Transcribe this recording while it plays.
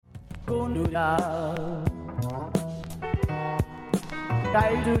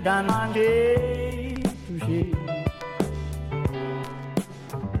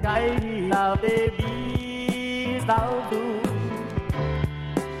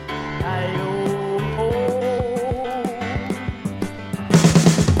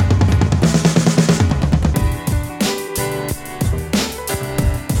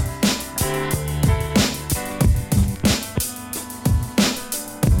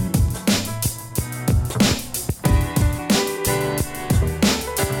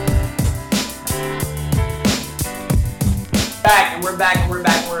We're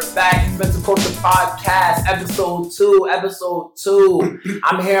back. Mental Culture Podcast, episode 2.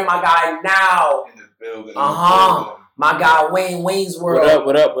 I'm here, my guy now. In the building. My guy Wayne's World.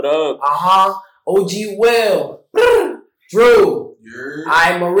 What up? OG Will. Drew. Yeah.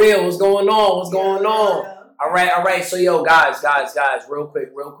 Alright, Maria, what's going on? Alright. So yo, guys, real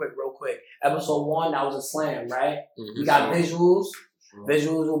quick. Episode 1, that was a slam, right? Mm-hmm. We got visuals.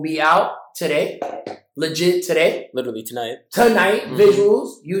 Visuals will be out today. Legit today. Literally tonight. Mm-hmm.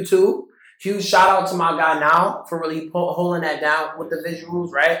 Visuals, YouTube. Huge shout out to my guy now for really holding that down with the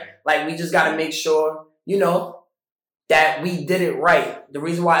visuals, right? Like, we just got to make sure, that we did it right. The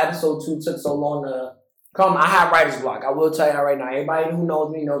reason why episode 2 took so long to come, I had writer's block. I will tell you that right now. Everybody who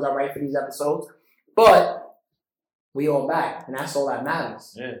knows me knows I write for these episodes. But we all back, and that's all that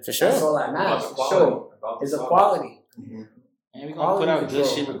matters. Yeah, for sure. That's all that matters, for sure. It's a quality. Mm-hmm. And we're going to put out good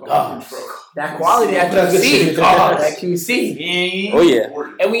shit regardless. That quality, that QC. That QC. Yeah. Oh, yeah.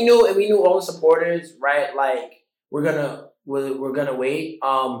 And we knew all the supporters, right? Like, we're gonna wait.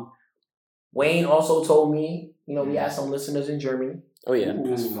 Wayne also told me, we had some listeners in Germany. Oh, yeah.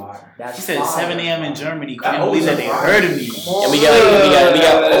 That's she said 7 a.m. in Germany. I Couldn't believe that they heard of me. And we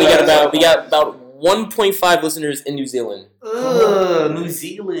got about 1.5 listeners in New Zealand. New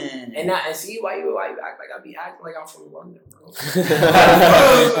Zealand. And see why you act like I be acting like I'm from London, bro.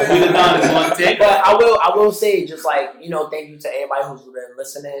 But I will say, just like, thank you to everybody who's been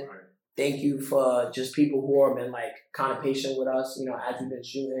listening. Thank you for just people who have been like kind of patient with us, as we've been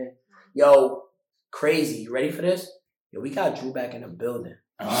shooting. Yo, crazy. You ready for this? Yo, we got Drew back in the building.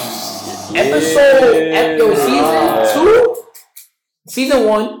 Season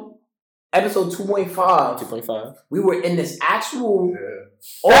 1. Episode 2.5. We were in this actual.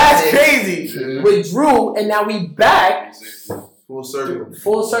 That's crazy. With Drew, and now we back. Full circle.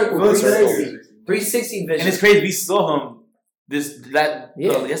 360 vision. And it's crazy. We saw him this morning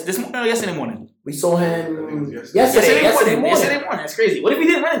or yesterday morning. We saw him yesterday morning. That's crazy. What if we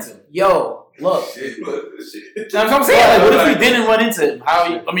didn't run into him? Yo, look. That's what I'm saying. Like, what if we didn't run into him?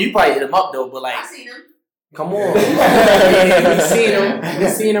 You probably hit him up though, but like. I seen him. Come on. We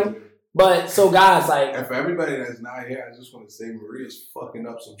seen him. But so guys, like, and for everybody that's not here, I just want to say Maria's fucking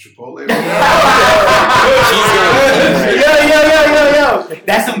up some Chipotle. Yo.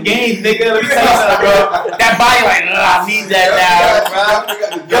 That's some game, nigga. Let me tell you something, bro. That body, like, I need that now.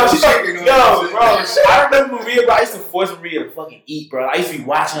 Bro. I remember Maria, bro. I used to force Maria to fucking eat, bro. I used to be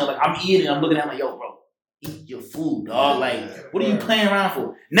watching her, like, I'm eating, I'm looking at her, like, yo, bro, eat your food, dog. Like, what are you playing around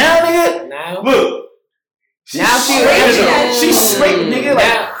for? Now, nigga, look. She's straight, nigga.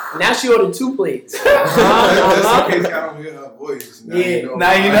 Like. Now she ordered 2 plates. I don't hear her voice. Now you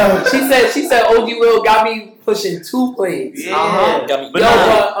know. She said OG Will got me pushing 2 plates. Yeah.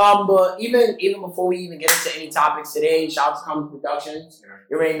 But even before we even get into any topics today, shout out to Common Productions.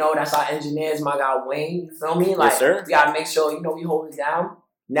 You already know that's our engineers, my guy Wayne. You feel me? Like, yes, sir. We gotta make sure we hold it down.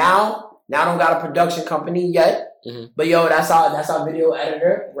 Now don't got a production company yet, but yo, that's our video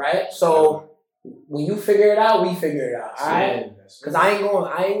editor, right? So. When you figure it out, we figure it out, alright? Because I ain't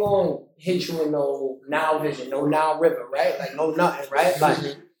going to hit you with no Now Vision, no Now River, right? Like, no nothing, right? Like,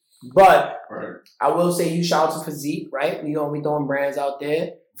 but I will say you shout out to Physique, right? We throwing brands out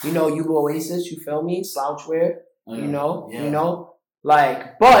there. You Oasis, you feel me? Slouchwear,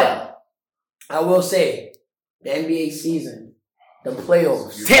 like, but I will say the NBA season, the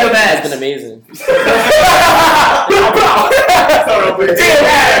playoffs. Taylor has been amazing.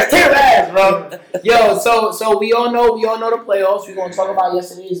 Taylor ass, bro. Yo, so we all know the playoffs. We're gonna talk about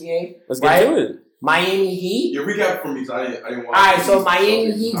yesterday's game. Let's get to it. Miami Heat. Your recap for me, so I didn't want. All right, so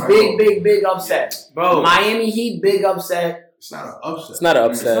Miami Heat, big upset, bro. Miami Heat, big upset. It's not an upset. It's not an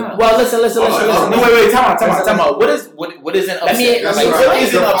upset. Well, listen. No, wait, time out. What is an upset? What is an upset?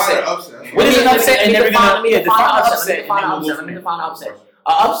 What is an upset? And let me define upset.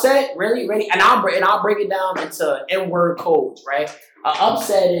 Upset, really, and I'll break it down into N-word codes, right?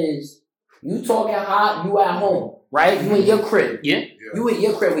 Upset is you talking hot, you at home, right? You in your crib. Yeah. You in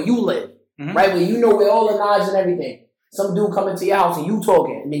your crib where you live, right? Where you know where all the knives and everything. some dude coming to your house and you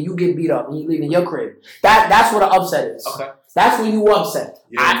talking, and then you get beat up and you leaving your crib. That's what an upset is. Okay. That's when you upset.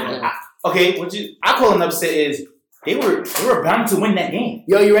 I call an upset is they were bound to win that game.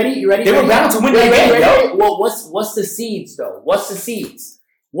 Yo, you ready? They were bound to win that game, yo. Well, what's the seeds though? What's the seeds?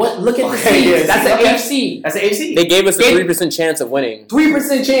 Look at the seeds. Yeah, that's an HC. That's an HC. They gave us a 3% chance of winning.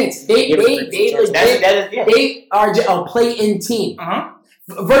 3% chance. They are a play-in team.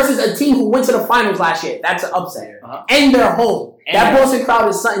 Versus a team who went to the finals last year. That's an upset. And they're home. That Boston crowd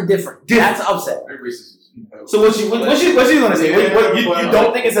is something different. That's an upset. So what you gonna say? You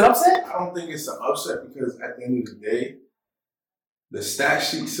don't think it's an upset? I don't think it's an upset because at the end of the day, the stat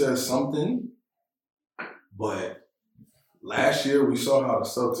sheet says something, but last year we saw how the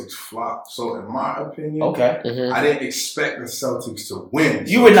Celtics flopped. So in my opinion, I didn't expect the Celtics to win.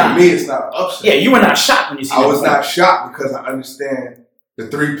 You were not. To me, it's not an upset. Yeah, you were not shocked when you see. I was not shocked because I understand the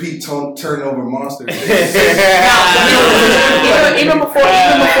 3-peat turnover monster. Even before we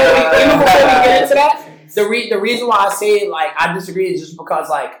get into that, the reason why I say I disagree is just because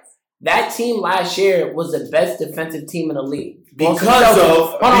that team last year was the best defensive team in the league. Because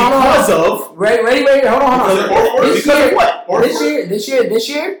of ready, hold on. This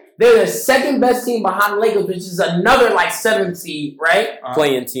year, they're the second best team behind the Lakers, which is another 7th seed, right?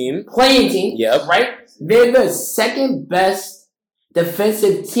 Playing team. Yep. Right? They're the second best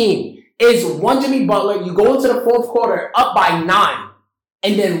defensive team. Is one Jimmy Butler, you go into the fourth quarter up by 9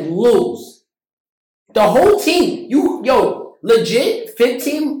 and then lose. The whole team, legit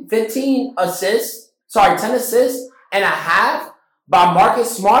 10 assists and a half by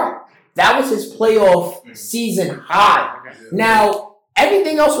Marcus Smart. That was his playoff season high. Now,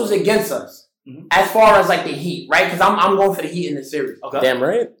 everything else was against us as far as the Heat, right? Because I'm going for the Heat in this series. Okay. Damn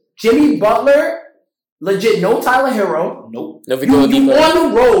right. Jimmy Butler, legit, no Tyler Hero. Nope. No, you on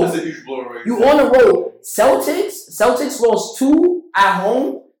the road. That's a huge blow right You on the road. Celtics lost 2 at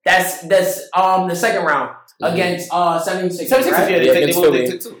home. That's the second round against 76ers. 76ers,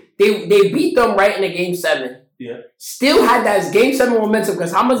 right? They beat them right in the game 7. Yeah. Still had that game 7 momentum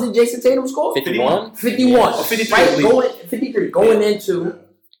because how much did Jason Tatum score? 51. 51. Oh, 53. Right, 53. Going into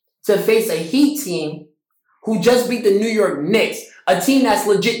to face a Heat team who just beat the New York Knicks, a team that's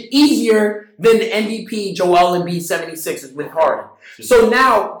legit easier than the MVP Joel Embiid 76ers with Harden. So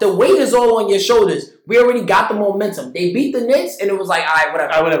now the weight is all on your shoulders. We already got the momentum. They beat the Knicks, and it was all right,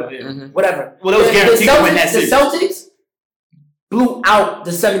 whatever. Whatever. Well, it was guaranteed to win that series. The Celtics blew out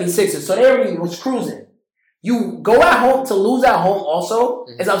the 76ers, so they already was cruising. You go at home to lose at home also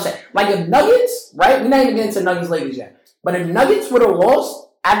is upset. If Nuggets, right? We're not even getting to Nuggets Lakers yet. But if Nuggets would have lost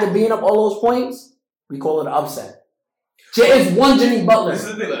after being up all those points, we call it an upset. It's one Jimmy Butler. This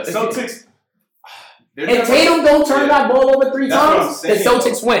is the thing. Celtics. If Tatum don't turn that ball over 3 times, the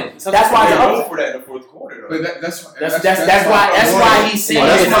Celtics win. That's why they're up for that in the fourth quarter. But that's why he's saying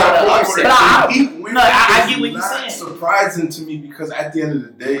that's it's not an upset. I get what he's saying. It's surprising to me because at the end of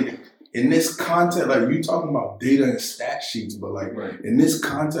the day, in this context, you talking about data and stat sheets, but in this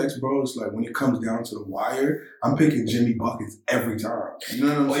context, bro, it's when it comes down to the wire, I'm picking Jimmy buckets every time. You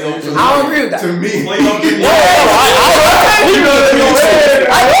know what I'm saying? I don't agree with that. To me,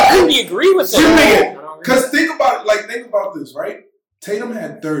 I completely agree with that. Because think about this, right? Tatum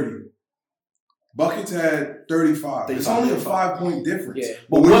had 30. Buckets had 35. It's only a 5-point difference. Yeah.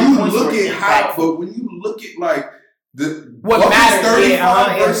 But when you look at what matters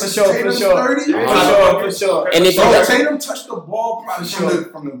 35 versus Tatum's 30. For sure. And if Tatum touched the ball probably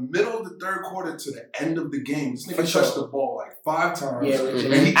from the middle of the third quarter to the end of the game. This nigga touched the ball 5 times. Yeah,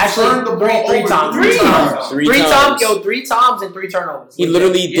 and he turned the ball three over times. 3 times. 3 times. Yo, 3 times and 3 turnovers. He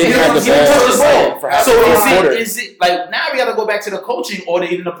literally didn't have the ball. So is it now we got to go back to the coaching or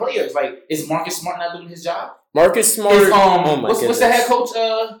even the players? Is Marcus Smart not doing his job? Marcus Smart. What's the head coach?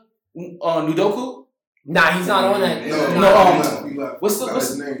 Nudoku. Nah, he's not on that. No. What's the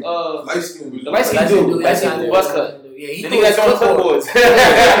name? Light skin dude. Light skin dude. Buzz cut. Yeah, he think that's on clipboards.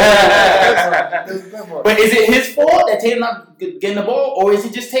 But is it his fault that Tatum not getting the ball, or is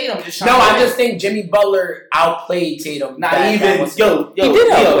it just Tatum just trying? No, I just think Jimmy Butler outplayed Tatum. Not even. Yo, he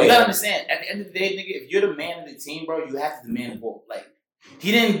did outplay. You gotta understand. At the end of the day, nigga, if you're the man of the team, bro, you have to demand the ball.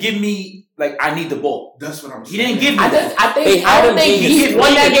 He didn't give me I need the ball. That's what I'm saying. He didn't give me. I don't think he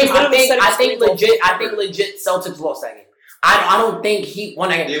won that game. I think legit Celtics lost that game. I don't think he won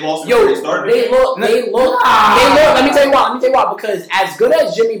that game. They lost. They lost. Let me tell you why. Because as good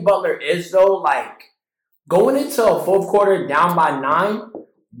as Jimmy Butler is, though, going into a fourth quarter down by 9,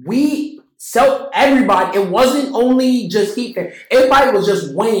 everybody. It wasn't only just Heat fans. Everybody was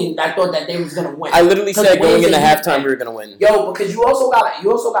just Wayne that thought that they was gonna win. I literally said going into halftime we were gonna win. Yo, because you also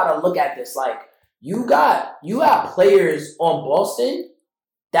gotta look at this. you got players on Boston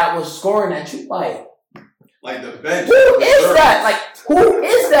that was scoring at you like the bench. Who is that?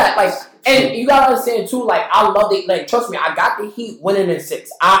 Like, and you gotta understand too. Like, I love it. Like, trust me, I got the Heat winning in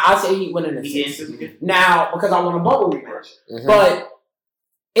 6. I say Heat winning in 6 now because I want a bubble rematch. Mm-hmm. But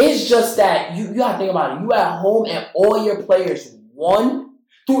it's just that you gotta think about it. You at home and all your players won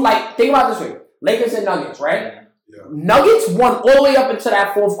through. Like, think about it this way: Lakers and Nuggets, right? Yeah. Nuggets won all the way up into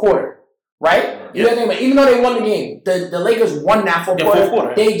that fourth quarter. Right? You gotta think about it. Even though they won the game, the Lakers won that fourth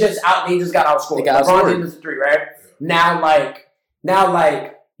quarter. They just got outscored. They got outscored. LeBron did 3, right? Now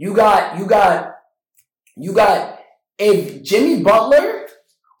you got if Jimmy Butler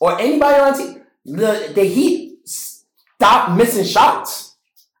or anybody on the team, the Heat stop missing shots.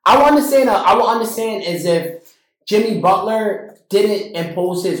 I will understand as if Jimmy Butler didn't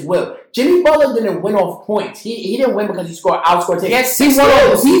impose his will. Jimmy Butler didn't win off points. He didn't win because he outscored. He had 6 won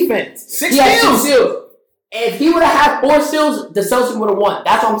on steals. defense. 6 steals. If he would have had 4 steals, the Celtics would have won.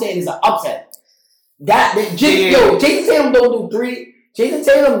 That's what I'm saying. It's an upset. Jason Tatum don't do 3. Jason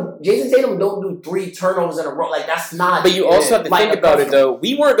Tatum don't do 3 turnovers in a row. Like, that's not. But you also have to think about it, though.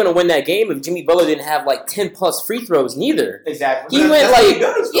 We weren't going to win that game if Jimmy Butler didn't have like 10 plus free throws. Neither. Exactly. He went like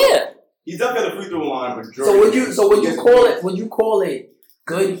He's up at the free throw line. So would you call it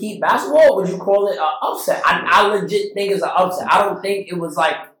good Heat basketball? Or would you call it an upset? I legit think it's an upset. I don't think it was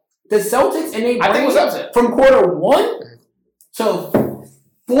like the Celtics and I think it was upset from quarter 1 to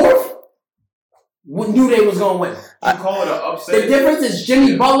 4th. Knew they was gonna win. You call it an upset. The difference is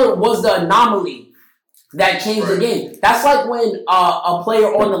Jimmy Butler was the anomaly that changed the game. That's like when a player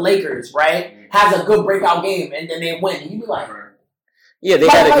on the Lakers, right, has a good breakout game and then they win. You be like, yeah, they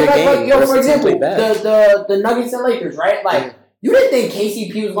had a good game. Yo, for example, the Nuggets and Lakers, right? Like, you didn't think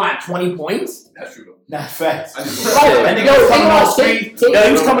KCP was going to have 20 points? That's true. That's facts. And he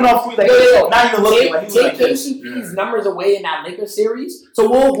was coming off free. Not even looking. Take KCP's numbers away in that Lakers series. So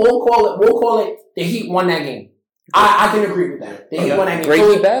we'll call it the Heat won that game. I can agree with that. The Heat won that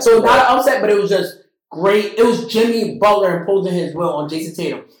game. So not an upset, but it was just great. It was Jimmy Butler imposing his will on Jason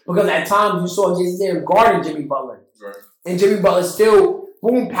Tatum. Because at times you saw Jason Tatum guarding Jimmy Butler. Right. And Jimmy Butler still,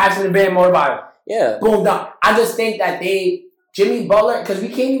 boom, passing the band more by him. Yeah. Boom, done. I just think that Jimmy Butler, because we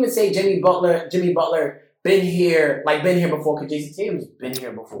can't even say Jimmy Butler been here before, because Jason Tatum's been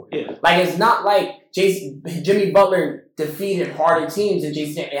here before. Yeah. Like, it's not like Jimmy Butler defeated harder teams than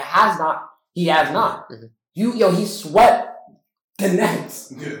Jason Tatum. It has not. He has not. Mm-hmm. He swept the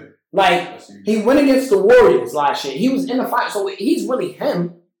Nets. Yeah. Like, he went against the Warriors last year. He was in the fight, so he's really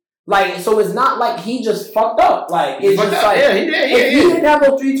him. Like, so it's not like he just fucked up. Like, it's just like, yeah, he did. If he didn't have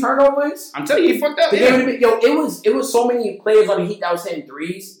those 3 turnovers, I'm telling you, he fucked up. It was so many players on the Heat that was hitting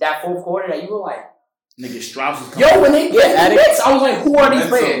threes that fourth quarter that you were like, nigga, Strauss was coming. Yo, when they played the Knicks, I was like, who are these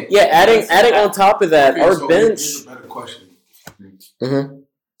players? Yeah, adding on top of that, our bench. Here's a better question. Mm-hmm.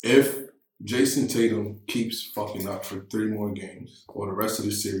 If Jason Tatum keeps fucking up for 3 more games or the rest of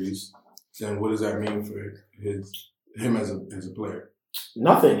the series, then what does that mean for him as a player?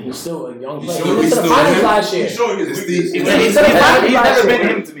 Nothing. He's still a young player. He went to the finals last year. He's showing his weakness. He's never been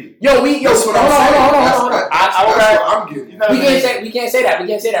him to me. Hold on. I'm getting. We can't say that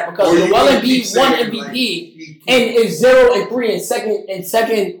because Joel Embiid won MVP and is 0-3 in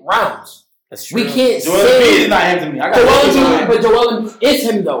second rounds. That's true. We can't Joel say Embiid is not him to me. but Joel Embiid is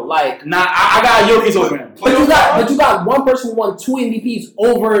him though. Like, nah, I got Jokic over him. But you got one person who won 2 MVPs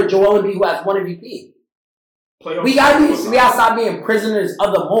over Joel Embiid who has 1 MVP. We gotta stop being prisoners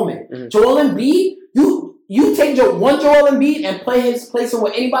of the moment. Mm-hmm. Joel Embiid, you take one Joel Embiid and place him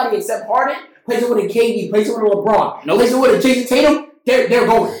with anybody except Harden, place it with a KD, place it with a LeBron, place it with a Jason Tatum. They're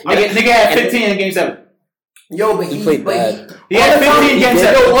going. Nigga had 15 in Game 7. Yo, but he played bad. He had 15 in Game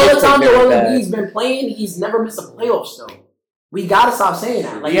 7. All the time Joel Embiid's been playing, he's never missed a playoffs though. We gotta stop saying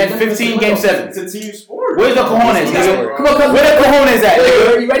that. Like, he had 15 Game 7. It's a team sport. Where's the cojones, nigga? Come on. Where the cojones at,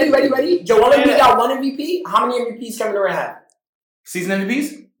 nigga? Are you ready? Joel Embiid got 1 MVP. How many MVPs Kevin Durant have? Season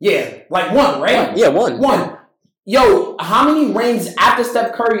MVPs? Yeah, like 1, right? Yeah, 1. Yo, how many rings after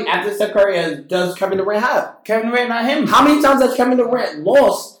Steph Curry does Kevin Durant have? Kevin Durant, not him. How many times has Kevin Durant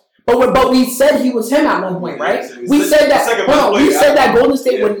lost? But we said he was him at one point, right? We said that Golden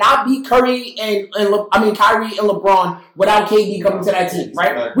State would not beat Kyrie and LeBron without KD coming to that team,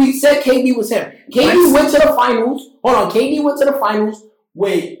 right? We said KD was him. KD went to the finals. Hold on, KD went to the finals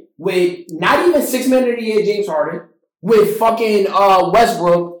with not even 6 Man of the Year James Harden, with fucking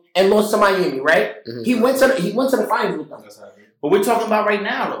Westbrook, and lost to Miami, right? Mm-hmm. He went to the finals with them. But we're talking about right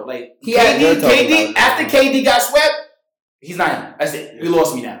now though, like KD after KD got swept. He's not him. That's it. You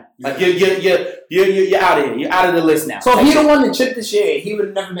lost me now. Like you're out of here. You're out of the list now. So if he don't won the chip this year, he would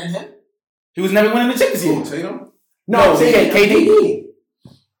have never been him. He was never winning the chip this year. Tatum? No, KD.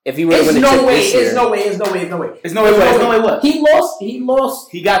 If he were to win There's the chip no way. this year, There's no way. There's no way what? He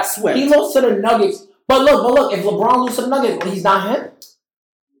lost. He got swept. He lost to the Nuggets. But look. If LeBron loses to the Nuggets, he's not him.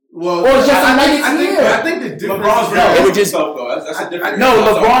 Well, or it's just a Nuggets year. I think the difference. LeBron's it would just that's a different. No,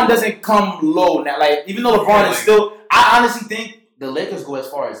 LeBron doesn't come low now. Like even though LeBron is still, I honestly think the Lakers go as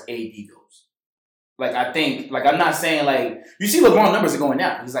far as AD goes. Like I think, like I'm not saying like you see LeBron numbers are going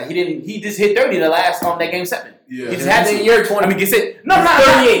down. He's like he just hit 30 the last that game 7. Yeah. He just had the to. year 20. I mean, gets it. No,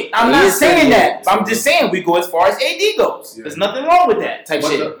 38. I'm not saying that. I'm just saying we go as far as AD goes. Yeah. There's nothing wrong with that type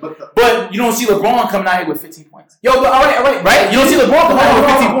shit. But you don't see LeBron coming out here with 15 points. Yo, but all right. Right? You don't see LeBron coming out here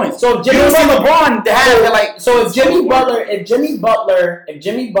with 15 points. So You don't see LeBron to have like. So if Jimmy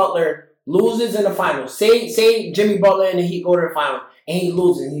Butler loses in the finals, say Jimmy Butler and the Heat go to the final and he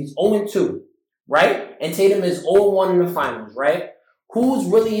loses, he's 0-2, right? And Tatum is 0-1 in the finals, right? Who's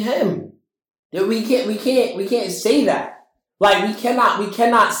really him? We can't say that. Like we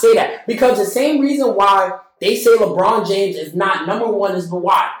cannot say that because the same reason why they say LeBron James is not number one is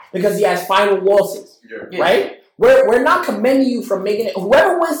why because he has final losses, right? We're not commending you for making it.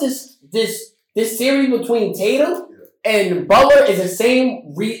 Whoever wins this series between Tatum and Butler is the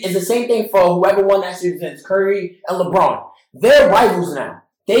same thing for whoever won that series against Curry and LeBron. They're rivals now.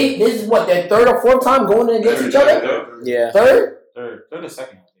 This is what their third or fourth time going against each other. Yeah, Third or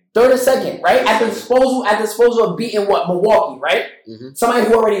second. Third or second, right? At the disposal of beating Milwaukee, right? Mm-hmm. Somebody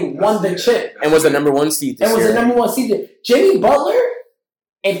who already won the chip and was the number one seed. Jimmy Butler,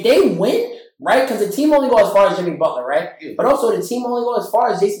 if they win, right? Because the team only goes as far as Jimmy Butler, right? Yeah. But also the team only goes as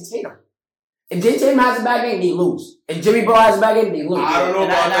far as Jason Tatum. If Jason Tatum has a bad game, they lose. If Jimmy Butler has a bad game, they lose. I don't know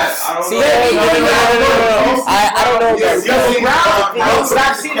about that. I don't know.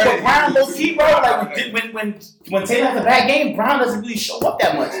 I've seen it, Brown low key, bro. Like when Tatum has a bad game, Brown doesn't really show up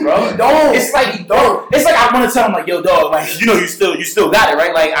that much, bro. He don't. It's like he don't. It's like I want to tell him like, yo, dog, like you still got it,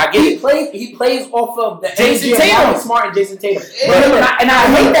 right? Like I get it. He plays off of the Jason Tatum, Smart and Jason Tatum. And I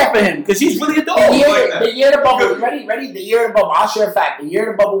hate that for him because he's really a dog. The year of the bubble, ready? The year of the bubble. I'll share a fact. The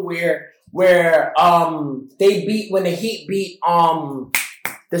year of the bubble where when the Heat beat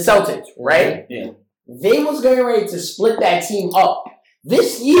the Celtics, right? Yeah. They was getting ready to split that team up.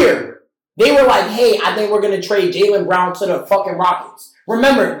 This year, they were like, hey, I think we're gonna trade Jaylen Brown to the fucking Rockets.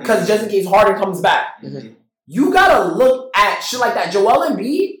 Remember, because just in case Harden comes back. Mm-hmm. You gotta look at shit like that. Joel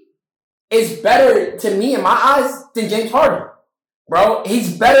Embiid is better to me in my eyes than James Harden. Bro,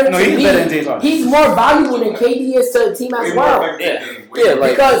 he's better to me. Better than James Harden. He's more valuable than KD is to the team as well. Yeah,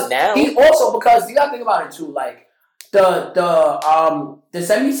 like because now. Because you gotta think about it too. Like the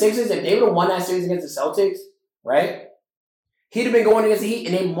 76ers, if they would have won that series against the Celtics, right? He'd have been going against the Heat,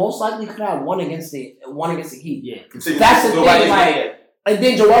 and they most likely could have won against the Heat. Yeah, that's the thing. Like, and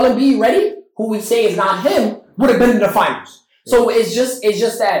then Joel Embiid, ready, who we say is not him, would have been in the finals. So it's just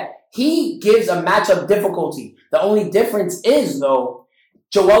that he gives a matchup difficulty. The only difference is though,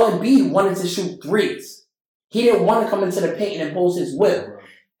 Joel Embiid wanted to shoot threes. He didn't want to come into the paint and impose his will.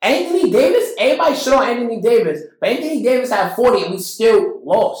 Anthony Davis, everybody shit on Anthony Davis, but Anthony Davis had 40 and we still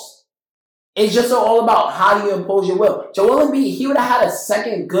lost. It's just all about how you impose your will. Joel Embiid, he would have had a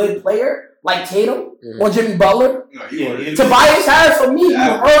second good player like Tatum or Jimmy Butler. No, Tobias Harris for me, you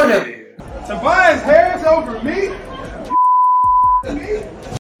heard him. Tobias Harris over me?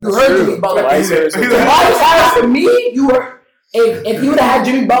 You heard Jimmy Butler. Tobias Harris for me, you heard. If he would have had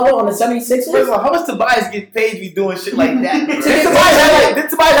Jimmy Butler on the 76ers. First of all, how much Tobias get paid to be doing shit like that? Did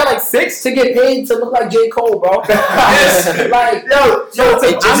Tobias have like 6 to get paid to look like J. Cole, bro? Like,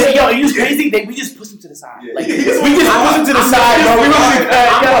 you crazy? We just push him to the side. Yeah. Like, we just push him to the side,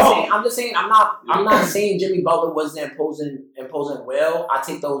 bro. I'm just saying, I'm not saying Jimmy Butler wasn't imposing will. I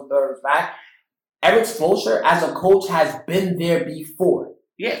take those words back. Eric Spoelstra, as a coach, has been there before.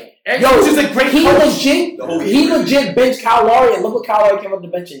 Yeah. Yo, just a great coach. He legit benched Kyle Lowry, and look what Kyle Lowry came up the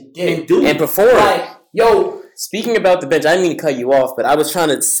bench and did. And performed. Like, yo. Speaking about the bench, I didn't mean to cut you off, but I was trying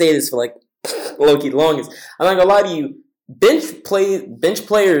to say this for like low-key longest. I'm not gonna lie to you. Bench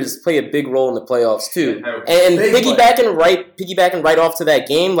players play a big role in the playoffs too. And piggybacking right off to that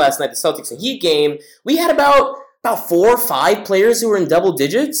game last night, the Celtics and Heat game, we had about 4 or 5 players who were in double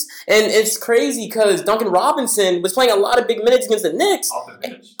digits. And it's crazy because Duncan Robinson was playing a lot of big minutes against the Knicks.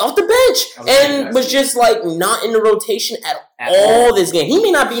 Off the bench. And was just like not in the rotation at all this game. He may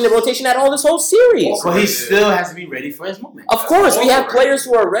not be in the rotation at all this whole series. But he still has to be ready for his moment. Of course, we have players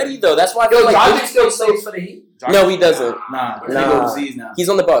who are ready though. That's why I feel like Dragic still plays for the Heat. No, he doesn't. Nah. He's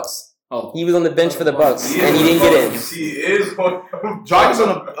on the Bucks. Oh, he was on the bench for the Bucks and he didn't get in. He is. Dragic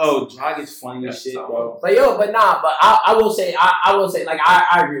on the. Oh, Dragic's funny as shit, bro. But I will say, like,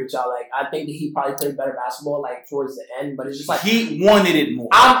 I agree with y'all. Like, I think that he probably played better basketball, like, towards the end. But it's just like he wanted it more.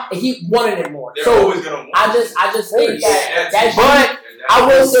 He wanted it more. They're so always gonna want I just think that. But I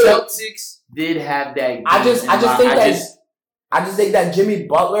will say Celtics did have that. Game I just think that Jimmy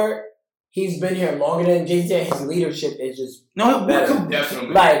Butler. He's been here longer than Jason Tatum. His leadership is just definitely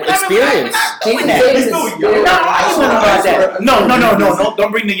like experience. Jason Tatum is still young. No.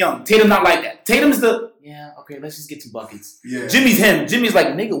 Don't bring the young. Tatum's not like that. Tatum's the okay. Let's just get some buckets. Yeah. Jimmy's him. Jimmy's like,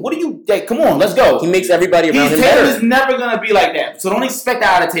 nigga, what are you? Like, come on, let's go. He makes everybody around him Tatum better. is never gonna be like that. So don't expect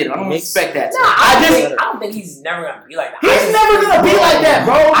that out of Tatum. I don't expect that. I don't think he's never gonna be like that. He's never gonna be like that,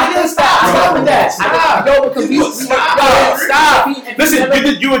 bro. I just stop with that. Stop.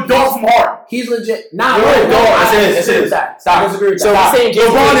 Listen, you a dog from heart. He's legit. Nah, you're a dog. I disagree with that. Stop. Disagree with So that. I'm saying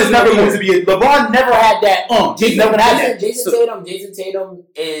LeBron is never going to be. LeBron never had that. Jason Tatum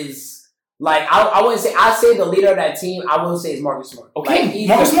is. Like, I wouldn't say, I say the leader of that team, I will say is Marcus Smart. Okay, like,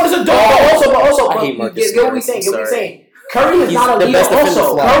 Marcus Smart is a dog. But also, I hate Marcus get what we saying. Curry is not a leader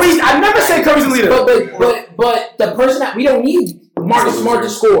also. I never said Curry's a leader. But the person that, we don't need Marcus Smart to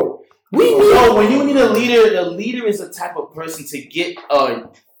score. When you need a leader is a type of person to get an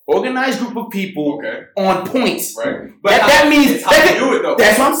organized group of people on points. Right. But that means how you do it though.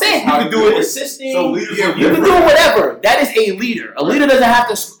 That's what I'm saying. You can do it assisting. So leaders you can do whatever. That is a leader. A leader doesn't have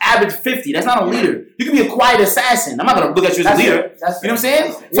to average 50. That's not a leader. You can be a quiet assassin. I'm not gonna look at you as a leader. You know what I'm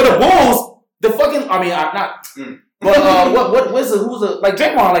saying? For the Bulls, the fucking But who's like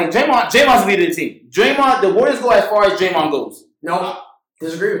Draymond? Like Draymond's the leader of the team. Draymond, the Warriors go as far as Draymond goes. No.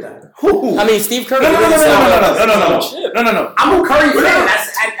 Disagree with that. I mean, Steve Curry. No. I'm a Curry fan.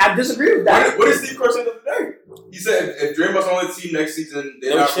 I disagree with that. What did Steve Kerr say the other day? He said if Draymond's on the team next season,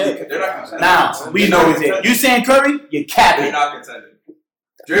 they're not contending. Nah, we know it. You saying Curry? You're capping. They're not contending.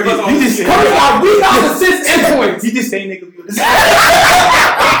 Draymond's on the team. Curry got rebounds, assists, and points. You just saying niggas.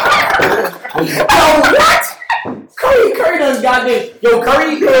 What? Curry does goddamn. Yo,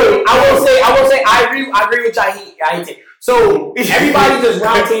 Curry. I will say. I agree with y'all. So everybody just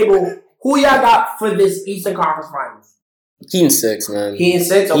round table. Who y'all got for this Eastern Conference Finals? Heat in 6, man. Heat in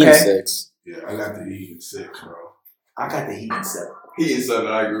 6, okay. Heat in 6. Yeah, I got the Heat in 6, bro. I got the Heat in 7. Heat in 7,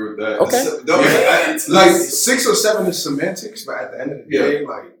 I agree with that. Okay. Like 6 or 7 is semantics, but at the end of the day,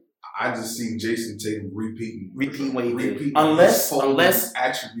 like I just see Jason Tatum repeating what he did. Unless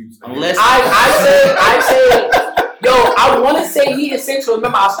attributes. I say, yo, I want to say Heat in 6. So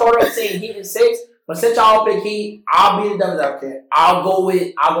remember, I started off saying Heat in 6. But since y'all pick Heat, I'll be the devil's advocate. I'll go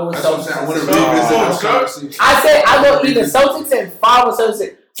with Celtics. I go either Celtics and 5 or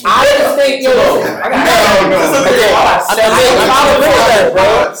Celtics. I just think, yo, listen.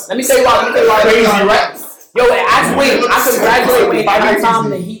 Let me tell you why. Crazy, right? Yo, I congratulate Wayne every time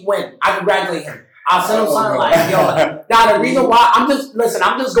the Heat win. I congratulate him. I'll send him something like, yo. Now the reason why I'm just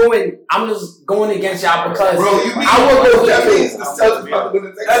going against y'all because I will go with you. That's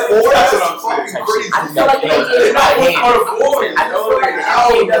what I'm saying. Crazy. I feel like the NBA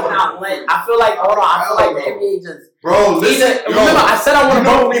I feel like the NBA just. Bro, listen. Remember, I said I want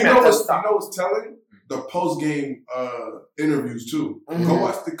to vote him. You know what's telling? The post-game interviews too. Mm-hmm. Go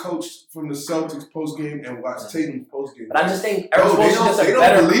watch the coach from the Celtics post-game and watch Tatum's post-game. But I just think Eric Spoelstra is just a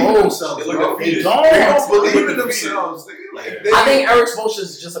better coach. They don't believe in themselves. I think Eric Spoelstra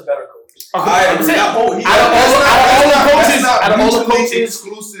is just a better coach. Out of all the coaches,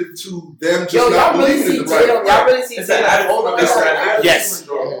 exclusive to them just not believing in themselves. Y'all really see Tatum. Yes.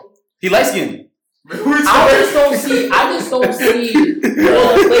 He light skinned. I just don't see all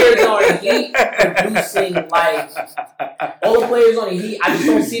the players on the Heat producing all the players on the Heat. I just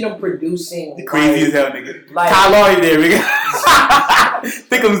don't see them producing. Crazy as hell, nigga. Like Kyle Lowry there, nigga.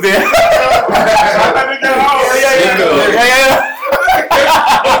 Thickums there.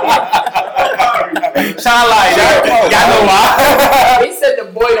 Shine light. Y'all know why. They said the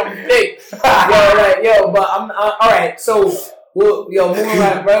boy don't thick. But I'm all right. So. Well,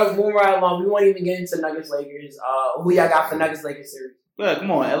 moving right along. We won't even get into Nuggets Lakers. Who y'all got for Nuggets Lakers series? Yeah,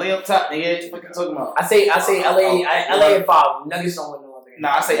 come on, LA up top, nigga. What you fucking talking about? I say LA in 5. Nuggets don't win no other game.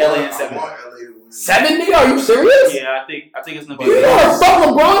 Nah, I say LA in 7. 7, nigga? Are you serious? Yeah, I think it's gonna be. You know what fuck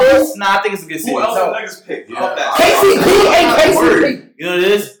LeBron is? Nah, I think it's a good series. Who else the Nuggets pick? KCP ain't KCP. You know what it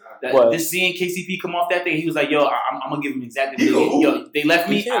is? Just seeing KCP come off that thing, he was like, "Yo, I'm gonna give him exactly what they get. Yo, they left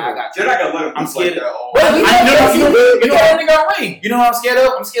me. I got you. You're not gonna let him. I'm scared. You know what nigga ring? You know what I'm scared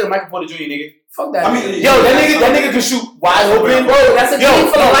of? I'm scared of Michael Porter Jr. Nigga. Fuck that. That nigga can shoot wide open. Bro, that's a team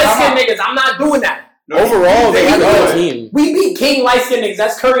for the light skinned niggas. I'm not doing that. overall, they have a good team. We beat King light skinned niggas.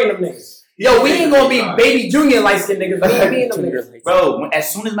 That's Curry and them niggas. Yo, we ain't gonna be baby junior light skinned niggas. We ain't beating them niggas. Bro,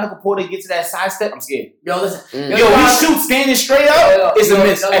 as soon as Michael Porter gets to that sidestep, I'm scared. Yo, listen. Yo, he shoots standing straight up. It's a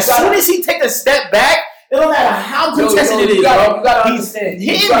miss. As soon as he take a step back, it don't matter how contested it is, you bro. gotta understand.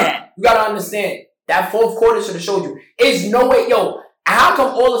 You gotta understand. That fourth quarter should have showed you. It's no way. Yo, how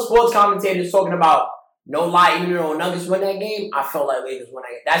come all the sports commentators talking about no lie, even though Nuggets win that game? I felt like Lakers win that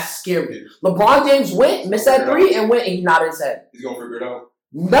game. That's scary. LeBron James missed that three, and went, and he nodded his head. He's gonna figure it out.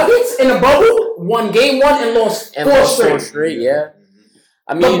 Nuggets in the bubble won game 1 and lost four straight. Yeah.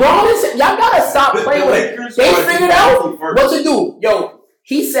 I mean, LeBron is. Y'all gotta stop playing with it. They figured out what to do. Yo,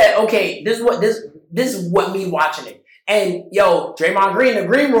 he said, okay, this is what me watching it. And yo, Draymond Green, the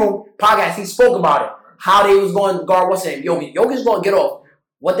Green Room podcast, he spoke about it. How they was going to guard what's his name? Jokic's going to get off.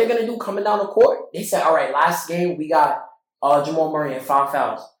 What they're going to do coming down the court? They said, all right, last game we got Jamal Murray and 5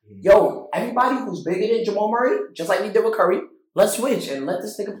 fouls. Yo, everybody who's bigger than Jamal Murray, just like we did with Curry, let's switch and let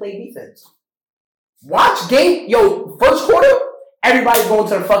this nigga play defense. Watch game. Yo, first quarter, everybody's going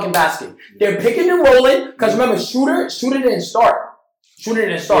to the fucking basket. They're picking and rolling. Because remember, Shooter didn't start. Yeah,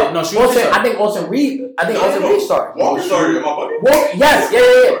 no, I think Austin Reed started. Walker started in my buddy. Yes,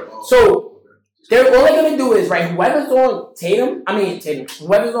 yeah. So all they're gonna do is whoever's on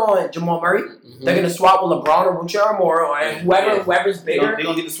whoever's on Jamal Murray, they're gonna swap with LeBron or Richard Moore or whoever's bigger. They're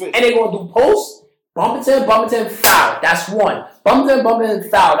gonna get the switch. And they're gonna do post, bump into foul. That's 1. Bump into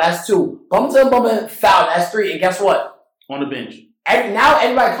foul. That's 2. Bump into foul. That's 3. And guess what? On the bench. Now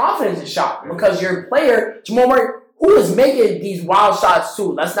everybody's confidence is shot because your player Jamal Murray, who is making these wild shots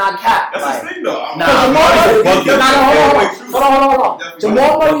too. Let's not cap. That's his thing though. Hold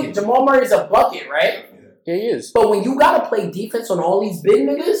on. Jamal Murray is a bucket, right? Yeah, he is. But when you gotta play defense on all these big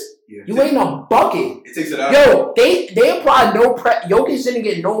niggas, you ain't a bucket. It takes it out. Yo, they applied no pressure. Jokic didn't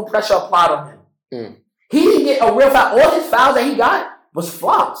get no pressure applied on him. He didn't get a real foul. All his fouls that he got was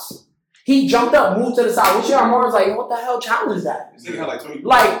flops. He jumped up, moved to the side. Which Moore was like, what the hell challenge is that? This nigga had like 20.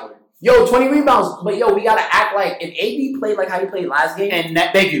 Yo, 20 rebounds. But yo, we gotta act like if AD played like how he played last game. And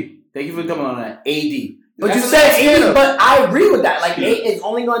thank you for coming on that. AD. But you said AD, but I agree with that. Like it's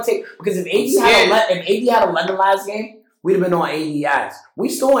only gonna take because if AD had 11 last game, we'd have been on AD ass. We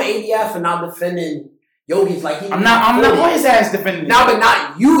still on AD ass for not defending Jokic like he. I'm not on his ass defending. Now, but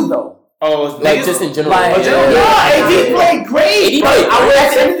not you though. Oh, like just in general. AD played great.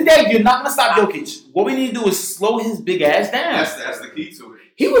 At the end of the day, you're not gonna stop Jokic. What we need to do is slow his big ass down. That's the key to it.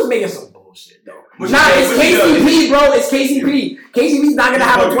 He was making some bullshit though. It's KCP, bro. It's KCP. KCP's not gonna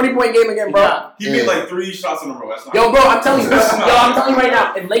have a 20-point game again, bro. He made like 3 shots in a row. That's not bro, I'm telling you. I'm telling you right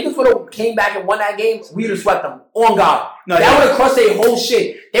now. If Lakers would have came back and won that game, we would have swept them. On God, that would have crushed their whole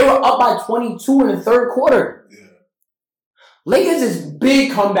shit. They were up by 22 in the third quarter. Yeah. Lakers is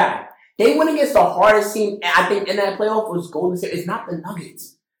big comeback. They went against the hardest team, and I think in that playoff was Golden State. It's not the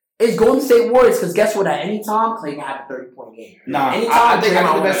Nuggets. It's Golden State Warriors, because guess what? At any time, Clay can have a 30-point game. Nah, anytime, I think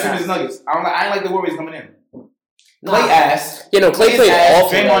the best team is Nuggets. I ain't like the Warriors coming in. Clay ass. Clay played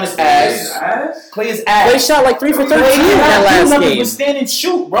awful. Draymond is ass. Clay is ass. Clay shot like 3 for 13 in that last game. He stand and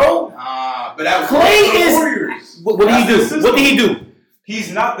shoot, bro. But that was Clay is. Warriors. What did he do? What did he do?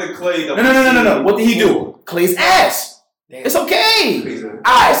 He's not the Clay. No. What did he do? Clay's ass. It's okay.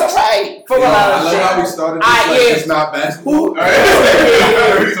 Alright, it's alright. I love how we started this it's not basketball. Yo.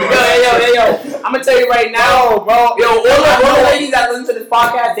 I'm gonna tell you right now, bro. Yo, all the ladies that listen to this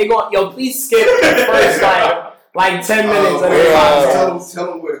podcast, they go, please skip the first like 10 minutes. Tell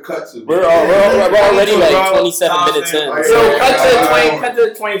them where to cut to. We're already like 27 minutes in. So cut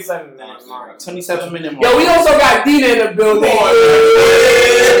to 27 minutes. 27 minute mark. Yo, we also got Dina in the building.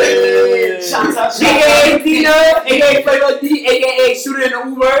 AKA Dina, AKA Flavor D, AKA Shooter in the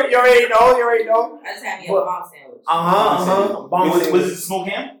Uber. You already know. I just had me a bomb sandwich. Was it Smoke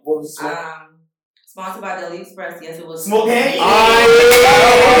Ham? What was it? Sponsored by Daily Express. Yes, it was. Smoke Ham?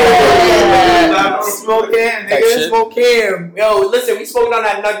 Smoke Ham, nigga. Smoke Ham. Yo, listen, we spoke on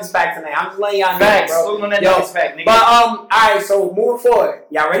that Nuggets fact tonight. I'm just letting y'all know, Facts. bro. Spoken on that Nuggets fact, nigga. But, alright, so moving forward.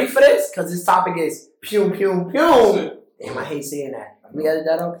 Y'all ready for this? Because this topic is pew, pew, pew. Damn, I hate saying that. We edit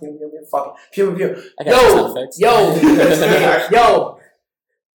that out. Pew, pew, pew. Fuck it. Pew, pew. Yo.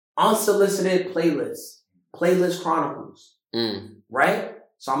 Unsolicited playlist chronicles. Right?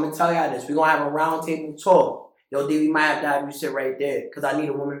 So I'm gonna tell y'all this. We're gonna have a round table talk. Yo, D, we might have to have you sit right there because I need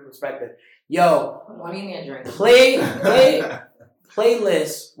a woman perspective. Yo, what do you mean a drink?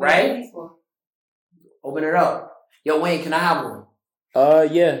 Playlist, right? Open it up. Yo, Wayne, can I have one?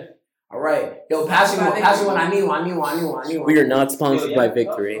 Yeah. All right. Yo, pass me one. I need one. We are not sponsored by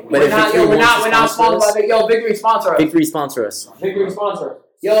Victory. But we're not sponsored by Victory. Yo, Victory sponsor us. Victory sponsor us.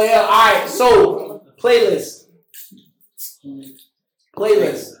 Yo, all right. So Playlist. Yo,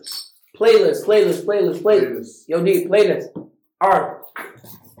 D, playlist. Alright.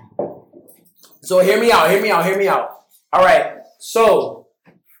 So hear me out. Alright. So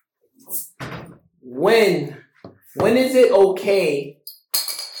when is it okay?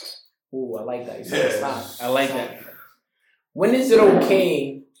 Ooh, I like that. You said stop. I like that. When is it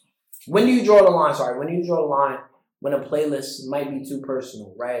okay? When do you draw the line? When do you draw the line when a playlist might be too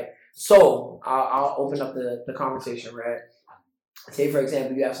personal, right? So I'll open up the conversation, right? Say, for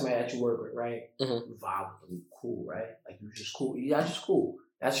example, you have somebody that you work with, right? Mm-hmm. You vibe with them, cool, right? Like, you just cool. You're just cool.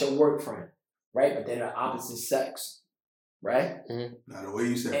 That's your work friend, right? But they're the opposite sex, right? Mm-hmm. Now, the way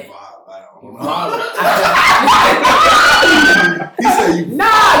you said vibe, I don't know. He said you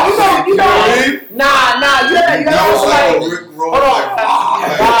Nah, you know. You gotta somebody. Hold on.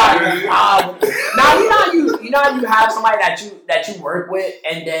 Vibe. Now, you know how you have somebody that you work with,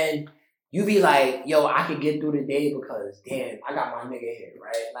 and then you be like, yo, I can get through the day because, damn, I got my nigga here,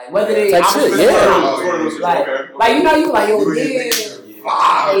 right? Like, whether they... Like, shit, like, you know, you like, yo, yeah.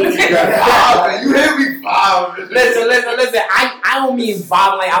 You hear me vibe. Listen. I don't mean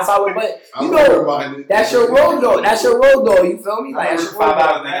vibe like outside with, but, you know, that's your road, though. You feel me? Like, that's your road, $5,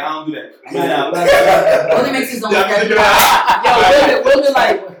 nigga. I don't do that. Only makes his own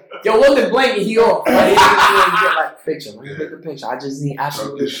Yo, Willie blank and he off. Like, he get like picture. Let me take the picture. I just need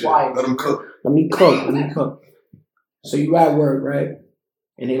absolutely quiet. Let him cook. Let me cook. So you at work, right?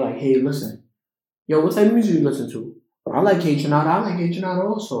 And they like, hey, listen. Yo, what type of music you listen to? I like K-Tronada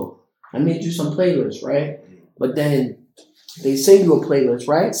also. I made you some playlists, right? But then they send you a playlist,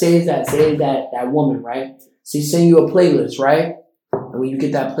 right? Say that woman, right? She send you a playlist, right? And when you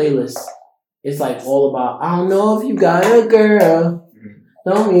get that playlist, it's like all about, I don't know if you got a girl.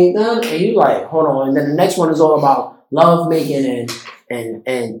 Don't need them. And you like, hold on. And then the next one is all about love making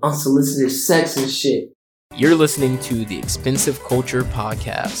and unsolicited sex and shit. You're listening to the Expensive Culture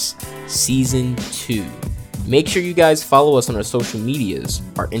Podcast, Season 2. Make sure you guys follow us on our social medias.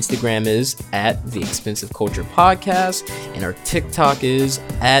 Our Instagram is at The Expensive Culture Podcast, and our TikTok is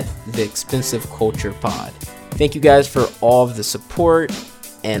at The Expensive Culture Pod. Thank you guys for all of the support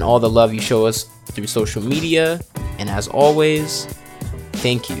and all the love you show us through social media. And as always,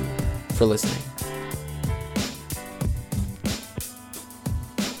 thank you for listening.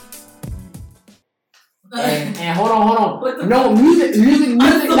 And hold on. No, music. No,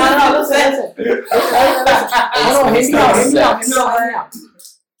 listen. Hold on,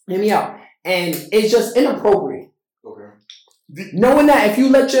 hear me out. And it's just inappropriate. Okay. Knowing that if you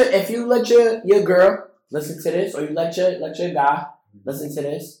let your girl listen to this, or you let your guy listen to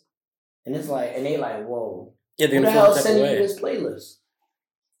this, and it's like, and they like, whoa, yeah, who the hell sending you this playlist?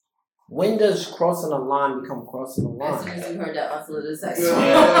 When does crossing the line become crossing the line? As soon as you heard that unsolicited sex.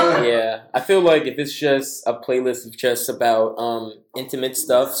 Yeah. I feel like if it's just a playlist of just about intimate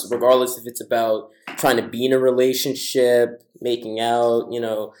stuff, regardless if it's about trying to be in a relationship, making out,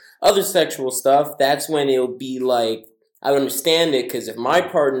 other sexual stuff, that's when it'll be like, I understand it, because if my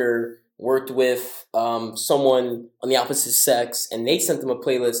partner worked with someone on the opposite sex and they sent them a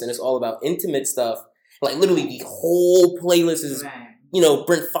playlist and it's all about intimate stuff, like literally the whole playlist is... Right.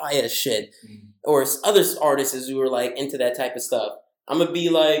 Brent Fayez shit, or other artists who are like into that type of stuff. I'll be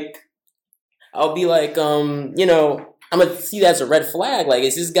like, I'm gonna see that as a red flag. Like,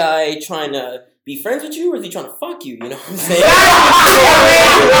 is this guy trying to be friends with you, or is he trying to fuck you? You know what I'm saying? So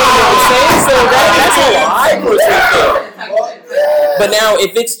that's how I personally feel. But now,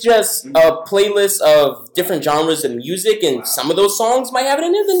 if it's just a playlist of different genres of music, and some of those songs might have it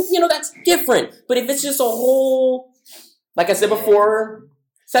in there, then that's different. But if it's just a whole, like I said before,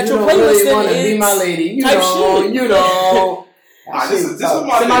 sexual playlist, really want to be my lady. You know. This is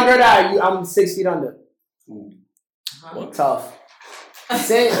my my girl that I'm 6 feet under. What? Tough.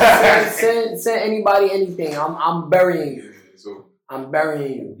 Send anybody anything. I'm burying you. I'm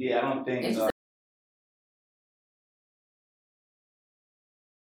burying you. Yeah, I don't think.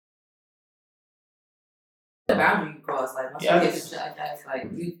 The boundary you cross, like once you get to shit like that, it's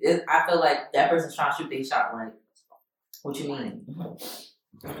like I feel like that person's trying to shoot their shot. Like, what you mean?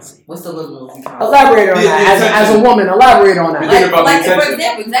 What's the little move you trying to elaborate on that? As a woman, elaborate on that. Like for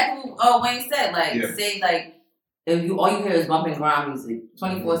example, exactly what Wayne said. Like, say like if you all you hear is bumping grind music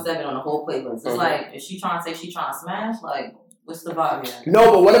 24/7 on the whole playlist. It's like, is she trying to say she's trying to smash? Like, what's the vibe here?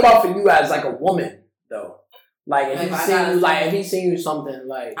 No, but what about for you as like a woman though? Like if he's seen you something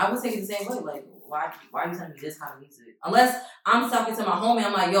like, I would think it the same way. Like, why are you sending me this kind of music? Unless I'm talking to my homie,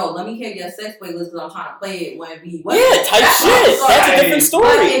 I'm like, yo, let me hear your sex playlist because I'm trying to play it when it be wet. Yeah, type shit. That's a different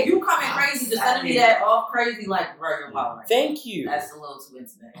story. Like, if you coming crazy, just sending me that off crazy, like, bro, you're wild. Thank you. That's a little too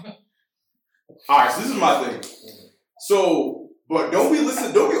intimate. All right, so this is my thing. So, but don't we all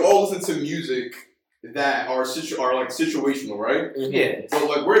listen to music that are like situational, right? Yeah. So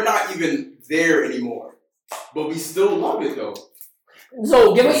like we're not even there anymore, but we still love it though.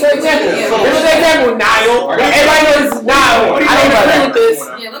 So give us an example. Give us an example, Niall. Everybody knows Niall. I don't agree with this.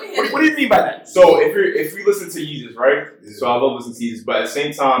 Yeah, let me What do you mean by that? So if we listen to Yeezus, right? So I love listening to Yeezus, but at the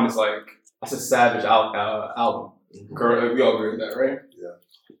same time, it's like that's a Savage album. Correct? We all agree with that, right? Yeah.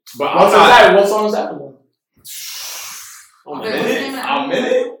 But What song is that one? I'm in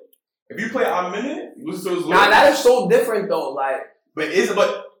it. If you play I'm in it, you listen to his lyrics. Nah, that is so different though. Like,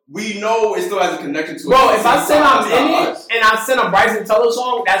 but we know it still has a connection to it. bro, if I sing I'm in it and I sing a Bryson Tiller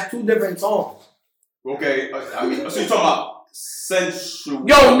song, that's two different songs. Okay, I mean, so you're talking about sensual.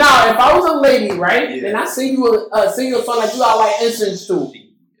 Yo, now if I was a lady, right, and I sing you a song that you got like incense to,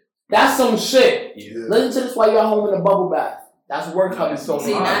 that's some shit. Yeah. Listen to this while you're home in a bubble bath. That's work coming so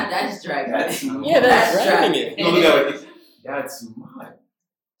See, hard. that's dragging. That's dragging it. No, look at it. That's mine.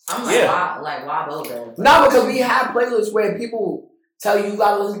 I'm like, why both of them? No, because we have playlists where people tell you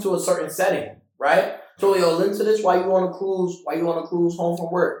gotta listen to a certain setting, right? So yo, listen to this while you on a cruise home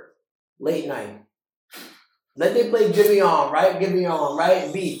from work, late night. Let they play Jimmy on, right?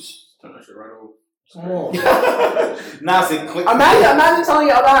 Beach. Turn that shit right over. Come on. Now say quick. Imagine telling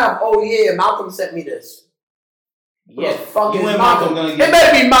your other half, oh yeah, Malcolm sent me this. Yeah, fuck you is and Malcolm? Malcolm gonna It get.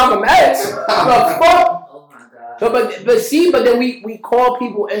 better be Malcolm X. The fuck? Oh my god. But then we call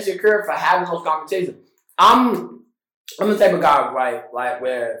people insecure for having those conversations. I'm the type of guy, right? Like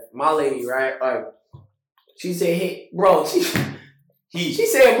where my lady, right? Like she said, hey, bro, she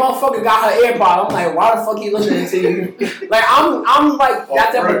said motherfucker got her AirPod. I'm like, why the fuck he listening to you? Like I'm like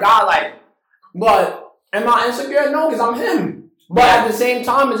that type of guy, like, but am I insecure? No, because I'm him. But at the same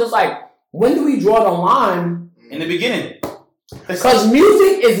time, it's just like, when do we draw the line? In the beginning. Because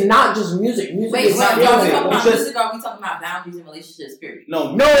music is not just music. Music Wait, is not are we talking music. about It's just, music or are we talking about boundaries in relationships, period?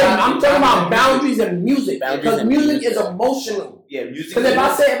 No, I'm talking about boundaries in music. Because music is emotional. Yeah, music. Because if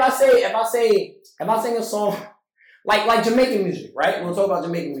I sing a song like Jamaican music, right? We'll talk about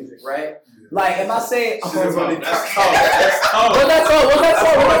Jamaican music, right? Like if I say what's that song? I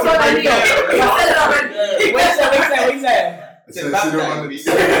said it already. What he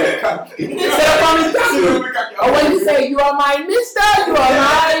said? Or when you say you are my mister, you are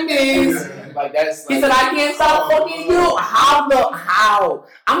my miss. Like that's. He said I can't stop fucking you. How?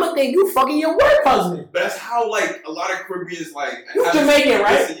 I'ma think you fucking your work husband. But that's how like a lot of Caribbeans like. You Jamaican,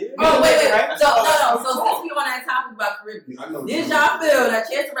 right? Oh wait. Right? So since we on that topic about Caribbean, did y'all feel that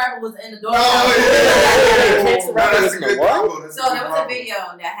Chance the Rapper was in the door? Chance the Rapper was in the what? So there was a video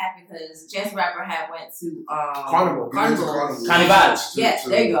that happened because Chance the Rapper had went to Carnival. Carnival. Yes,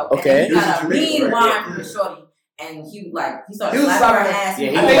 there you go. Okay. And he got a mean wine from the shorty. And he started was slapping her slapping- ass.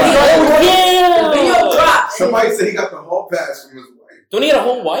 Yeah, The video dropped. Somebody said he got the hall pass from his wife. Don't he get a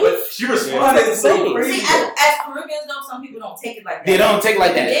whole wife? But she responded Yeah. so crazy. See, as Caribbeans though, some people don't take it like that. They don't take it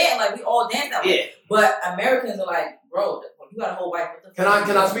like that. Yeah, like we all dance that way. Yeah. But Americans are like, bro, you got a whole wife. What the fuck?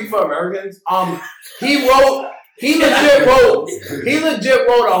 Can I speak for Americans? He legit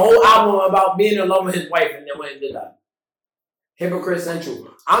wrote a whole album about being in love with his wife and then went and did that. Hypocrite Central.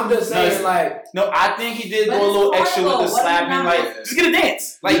 I'm just saying, No, I think he did But go a little it's extra with the Carnival. What slapping. do you Like, not just get a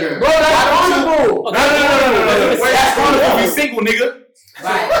dance. Like, Yeah. bro, that's Carnival. No. That's Carnival if you're single, nigga.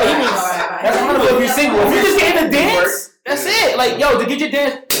 Right. That's Carnival if you're single. If you just getting a dance, that's it. Like, yo, to get your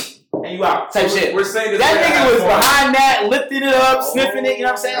dance, and you out. Type shit. We're saying That nigga was behind that, lifting it up, sniffing it, you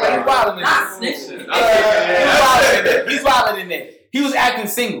know what I'm saying? Like, he's wilding in Not there. snitching. He's wilding in there. He was acting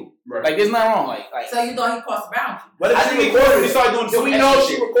single. Right. Like, there's nothing wrong. Like, So you thought he crossed the boundary? But I think he recorded. He started doing Do some we extra know if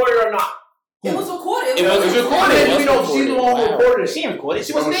shit. she recorded or not? It was recorded. It was recorded. Do we know if she's the one who recorded it? She ain't recorded.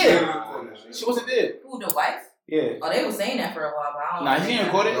 She wasn't there. She wasn't there. Who, the wife? Yeah. Oh, they were saying that for a while, but I don't know. Nah, she ain't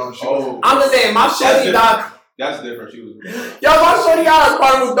recorded. No, she Oh. wasn't. I'm just saying, my shorty got. That's different. She was My shorty got a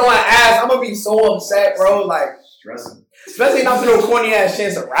Carnival throwing ass. I'm gonna be so upset, bro. Like, stressing. especially not to no corny ass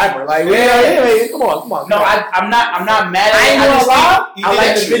Chance the Rapper. Like, anyway, come on. No, I'm not mad at I it. ain't gonna lie. He I did like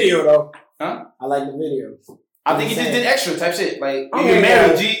the extra. video though. Huh? I like the video. I think he just did extra type shit. Like, Okay, you're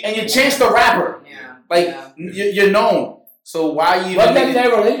married, yeah. G, and you're Chance the Rapper. Yeah. Like, Yeah. you're known. So why you But even that's their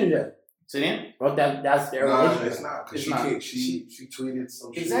relationship. Say again? But that's their Nah, relationship. it's not. It's Because not. she tweeted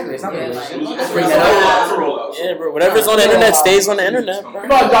some shit. Exactly, it's not Yeah, the like, relationship. that's Bring a that rollout. up. That's a rollout. Yeah, bro. Whatever's on the internet stays on the internet, bro. You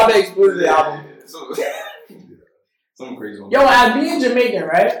gotta drop the exclusive album. Something crazy. Yo, as being Jamaican,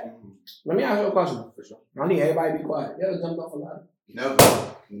 right? Let me ask you a question. For sure. I need everybody to be quiet. You ever jumped off a ladder? Never.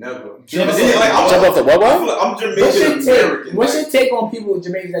 You never Yeah, did it? like, I'm Jump off the what? I feel like I'm Jamaican American. What's your take on people with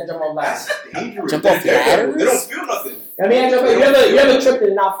Jamaicans that jump off ladders? That's dangerous. Jump off They ladders? don't feel nothing. I mean, you ever tripped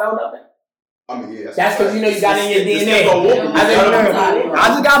and not felt nothing? I mean, yeah. That's because you know you got it in your DNA. I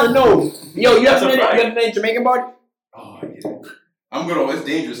just gotta know. Yo, you ever been in Jamaican party? Oh yeah. I'm good on. It's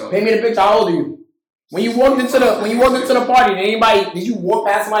dangerous out Paint me the picture. How old are you? When you walked into the party, did you walk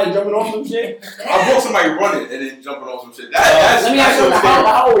past somebody jumping off some shit? I walked somebody running and then jumping off some shit. Let me ask you,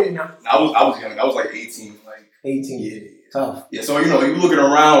 how old are you now? I was young. I was like 18. 18. Yeah. Tough. Yeah. So you looking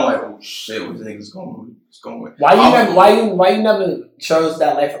around like, oh shit, what the niggas going? What's going? Why you never chose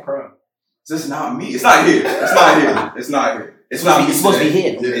that life of crime? It's not me. It's not here. It's not here. It's not here. It's not me. It's supposed to be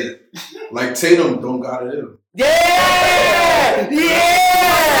here. Yeah. Like Tatum don't got it in. Yeah!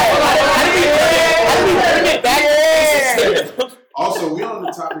 Also, we on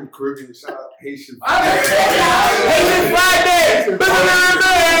the topic of Caribbean. Shout out Haitian. Haitian Friday!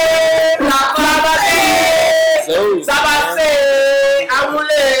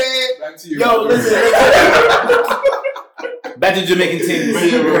 Back to you. Yo, listen. Back to Jamaican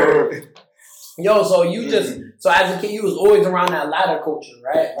teams. Yo, so as a kid, you was always around that ladder culture,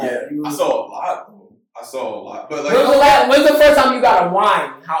 right? I saw a lot. But like, when's the first time you got a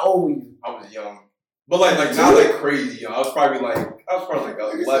wine? How old were you? I was young. But like not like crazy young. I was probably like 11,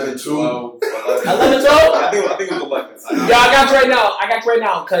 12. 11, 12? I think it was 11. Yo, I got you right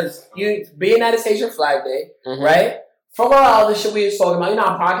now, because you being that it's Haitian Flag Day, right? Fuck all the shit we was talking about. You know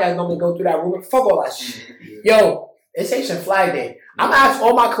how podcasts normally go through that rumor? Fuck all that shit. Yo, it's Haitian Flag Day. I'm gonna ask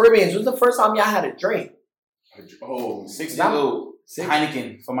all my Caribbeans, when's the first time y'all had a drink? Oh, 6 years old.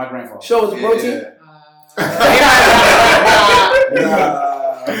 Heineken for my grandfather. Sure, was it protein? Yeah.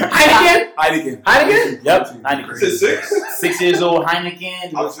 Heineken? Yep, Heineken. Is it 6? 6 years old,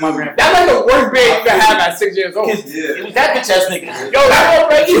 Heineken. Was my grandfather. That's like the worst beer you can have at 6 years old. It was that bitch ass nigga. Yo, that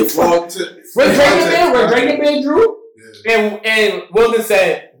was We're drinking beer, Drew. Yeah. And Wilden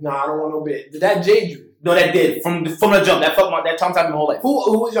said, "Nah, I don't want no beer." Did that jade you? No, that did. From the jump. That traumatized my whole life.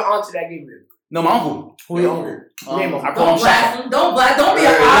 Who was your auntie that gave you? No, my uncle. Who your uncle? Name him. I call him Shasha. Don't be a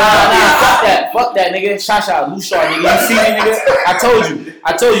Fuck that, nigga. Shasha, Lushar, nigga. You see me, nigga? I told you.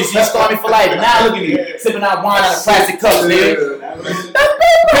 So you scarred me for life. Now look at me, sipping out wine out of plastic cups, nigga.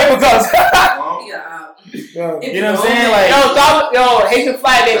 Paper cups. You know what I'm saying? Like, yo, Haitian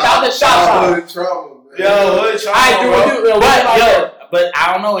Flag Day, Dr. Shasha. But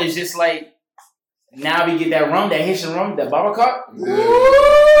I don't know. It's just like now we get that rum, that Haitian rum, that Babacar. Wait,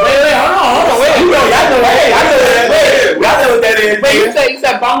 hold on. Wait, y'all know what that is. Wait, you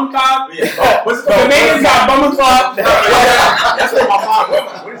said Babacar? Yeah. The Jamaicans got Babacar. That's what my mom.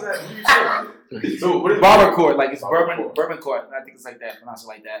 What is that? So what is Barbercourt? Like it's bourbon court. I think it's like that. Pronounce it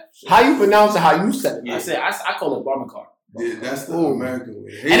like that. How you pronounce it? How you said it? I call it Barbercourt. Yeah, that's the American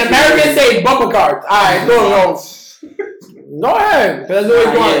way. And Americans say bumper cards. All right, go. Go ahead. Because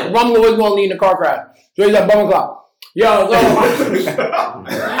rum always going to lead in the car crash. So he's a bumper clock. Yo, so I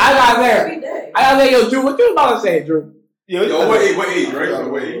got there. Yo, Drew, what you about to say, Drew? Yo, what age, right?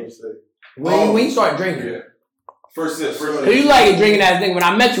 When you start drinking. Yeah. First sip. Cause you like a drinking ass thing. When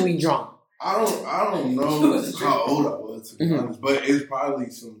I met you, we drunk. I don't know how old I was, to be honest, but it's probably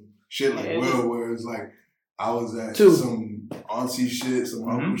some shit like where it's like I was at some auntie shit, some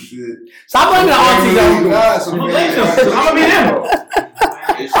uncle shit. Stop blaming the aunties on you. I'm gonna be them, bro.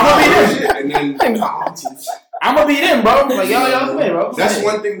 I'm gonna be them, bro. Like y'all play, bro. That's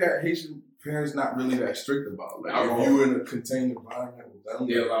one thing that Haitian parents not really that strict about. Like if you in a contained environment with them,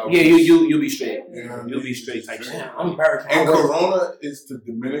 you'll be straight. You'll be straight type shit. I'm very. And Corona is to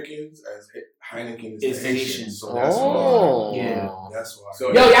Dominicans as Heineken is to Haitians. So that's why. Yeah, that's why.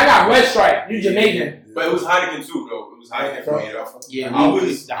 So, yo, y'all got Red Stripe. You Jamaican. But it was Heineken too, though. It was Heineken for me. Yeah, I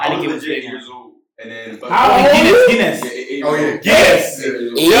was legit years old. And then how old? Guinness. Guinness.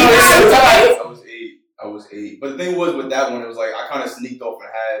 I was 8. But the thing was with that one, it was like I kind of sneaked off and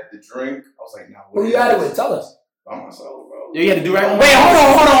had the drink. I was like, nah. Who you had it with? Tell us. By myself, bro. You had to do right. Wait,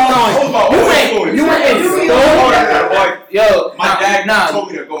 hold on. You went in. Yo, my dad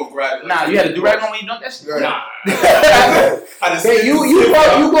told me to go and grab it. Nah, you had to do right when you drunk that shit. Nah.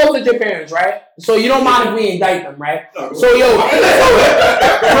 You go with your parents, right? So you don't mind if we indict them, right? So yo, hold on.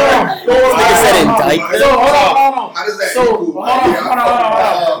 How does that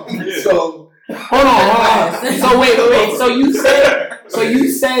Hold on. So wait. So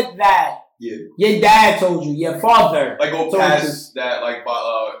you said that your dad told you, your father. Like go past that, like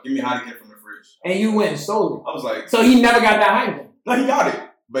give me Heineken from the fridge. And you went and stole it. I was like, so he never got that Heineken. No, he got it,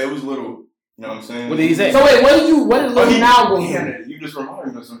 but it was little. You know what I'm saying? What did he say? So wait, what did little now go through? You just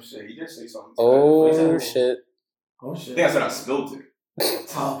reminded me of some shit. He did say something. Oh shit! I think I said I spilled it.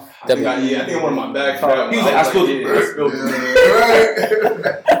 Tough. I think I went in my bag. He was like, I spilled it.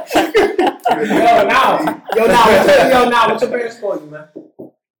 Yo, now, what's your parents call you, man?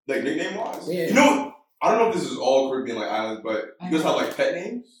 Like nickname wise? Yeah. You know, I don't know if this is all Caribbean like islands, but you guys have like pet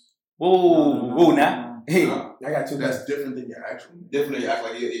names? Whoa, now. Hey. I got two. That's different than your actual name. Definitely act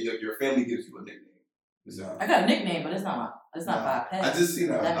like your family gives you a nickname. I got a nickname, but it's not by pet. I just seen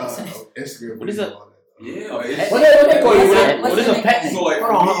That makes sense. Instagram. What is it? Yeah. What they call you? What is a pet name? So like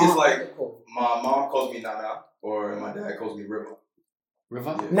for me, it's like my mom calls me Nana, or my dad calls me River.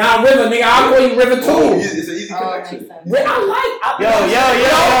 River? Yeah. Nah, River, nigga. I'll call you River too. Oh, it's an easy connection. We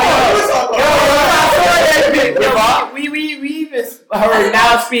heard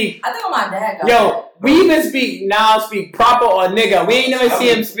now speak. I think my dad got we even speak now speak proper or nigga. We ain't never see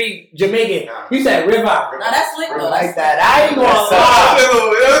him speak Jamaican. He said River. Nah, that's slick though. Like that. I ain't gonna lie.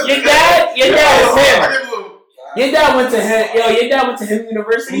 Your dad is him. Your dad went to him. Your dad went to him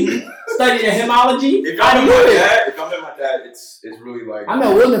university. Studied hymnology. If I'm with my dad, it's really like. I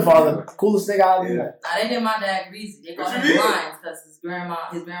met Wilden father, coolest nigga I ever met. Nah, they did my dad greasy. They called him blind because his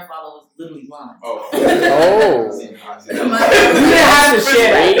grandfather was literally blind. Oh. You didn't have to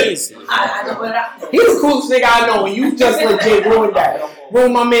share that. I know what I He's the coolest nigga I know. When you just legit ruined that,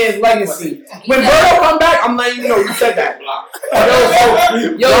 ruined my man's legacy. When Birdo come back, I'm letting you know you said that.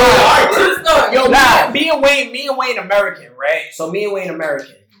 Me and Wayne American, right? So me and Wayne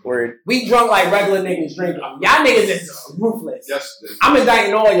American. Word. We drunk like regular niggas drinking. Y'all niggas is ruthless. Yes. I'm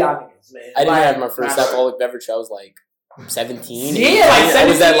indicting all y'all niggas, man. I didn't have my first alcoholic beverage. I was like 17. Yeah, like 17. I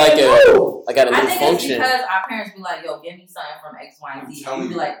was at like at a little I think function. it's because our parents be like, yo, give me something from X, Y, and Z. And we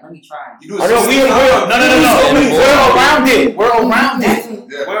be like, let me try it. No. We're around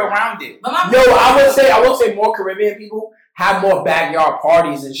it. But I will say more Caribbean people have more backyard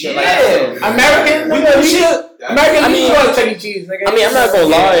parties and shit like that. Americans, we go to Chuck E. Cheese, nigga. I mean, I'm not gonna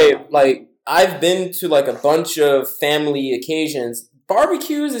lie. Like, I've been to like a bunch of family occasions.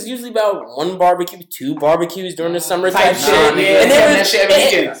 Barbecues is usually about one barbecue, 2 barbecues during the summer type shit. And then that shit every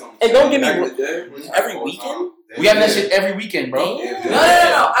weekend. And don't get me wrong, every weekend. We have that shit every weekend, bro. No. I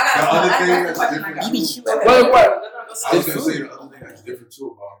got a question. I was gonna say the other thing that's different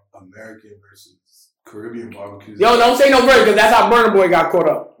too about American versus Caribbean barbecues. Yo, don't say no word because that's how Burna Boy got caught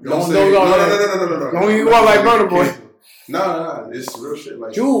up. No. Don't you walk like Burna Boy. No, it's real shit.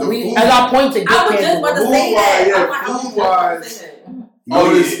 Like, dude, as I point to get I was just about to say that. Food wise,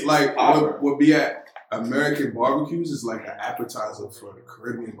 notice like what would be at American barbecues is like an appetizer for the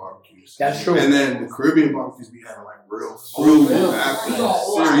Caribbean barbecues. That's true. And then the Caribbean barbecues be having like real food after.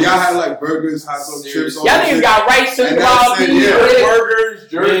 So y'all had like burgers, hot dog chips. Y'all niggas got rice and wild beef, burgers,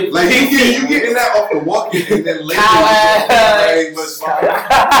 jerky. Like you getting that off the walk-in and then later. Cow ass.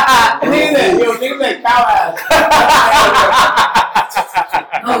 Niggas that cow ass.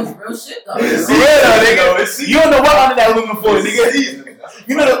 No, it's real shit though. Nigga. You don't know what under that aluminum foil, nigga.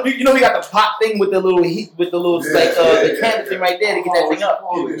 You know we got the pot thing with the little heat, with the little the can thing right there to get that thing up.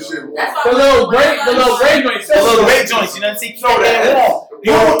 The little gray joints. The little gray joints, you know what I'm saying? Throw that wall.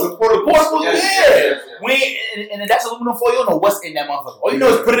 The portable, yeah. And that's aluminum foil. You don't know what's in that motherfucker. All you know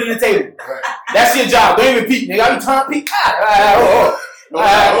is put it in the table. That's your job. Don't even peek, nigga. You trying to peek? Get a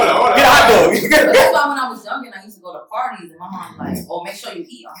hot dog. That's why when I was young and I used to go to parties and my mom was like, oh, make sure you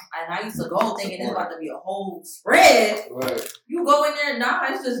eat them. And I used to go thinking it's about to be a whole spread. Right. You go in there,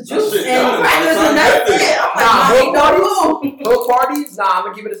 it's just juice and crackers and that's it. I'm like, those parties, I'm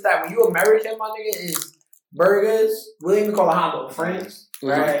gonna keep it a stat. When you American, my nigga, is burgers. We don't even call it hot dog, Franks,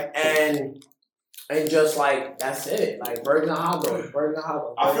 right? And just like that's it, like burgers and hot dogs,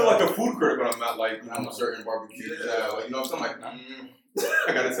 I feel like a food critic when I'm at like a certain barbecue. Like I'm like,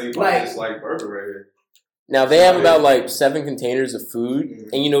 I gotta tell you about this like burger right here. Now they have about like 7 containers of food,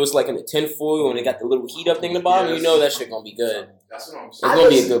 and it's like in the tin foil, and they got the little heat up thing in the bottom. That shit gonna be good. That's what I'm saying. It's gonna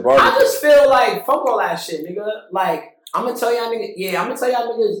be a good barbecue. I just feel like fuck all that shit, nigga. Like I'm gonna tell y'all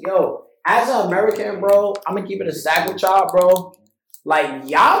niggas, yo, as an American, bro, I'm gonna keep it a stack with y'all, bro. Like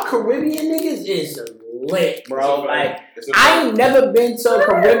y'all Caribbean niggas is lit, bro. Like I ain't never been to a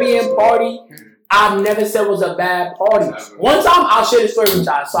Caribbean party. I've never said it was a bad party. One time, I'll share the story with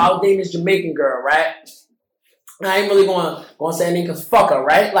y'all. So I was dating this Jamaican girl, right? I ain't really gonna say anything because fuck her,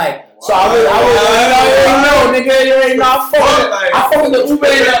 right? Like, so I was nigga, you ain't know. I fuck with the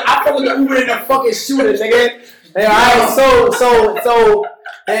Uber in the fucking shooter, nigga. Alright, so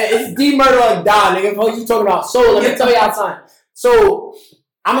it's D murder or die, nigga. What you talking about? So let me tell y'all something. So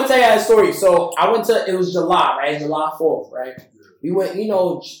I'm gonna tell y'all a story. So I went to, it was July, right? July 4th, right? We went, Jamaican,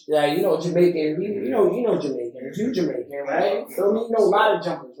 you know Jamaicans, you Jamaican, right? So you know a lot of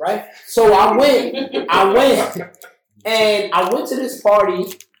jumpers, right? So I went, and I went to this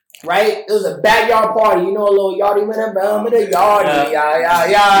party, right? It was a backyard party, a little yardie with a bum with a yardie, yeah.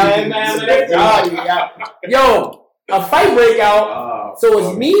 Yo, a fight break out. So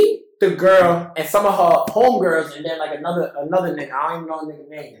it's me, the girl, and some of her homegirls, and then like another nigga. I don't even know the nigga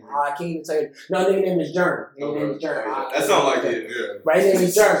name. I can't even tell you. No, nigga name is Jern. That sounds like it. Yeah. Right, his name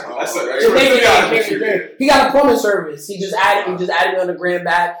is Jern. He got a plumbing service. He just added me on the grand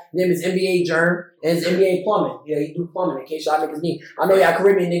back. His name is NBA Jern, and it's NBA plumbing. Yeah, he do plumbing. In case y'all niggas need. I know y'all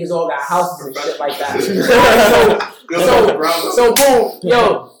Caribbean niggas all got houses and shit like that. so boom,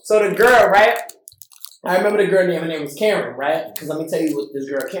 yo. So the girl, right? I remember the girl name. Her name was Karen, right? Because let me tell you what this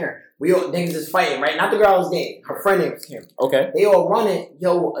girl Karen. We all niggas is fighting, right? Not the girl I was dating. Her friend name was Karen. Okay. They all running.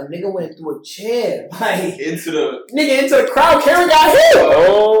 Yo, a nigga went through a chair. Like into the crowd. Karen got hit.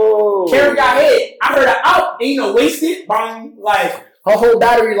 Oh. Karen got hit. I heard her out. And, wasted. Bang. Like her whole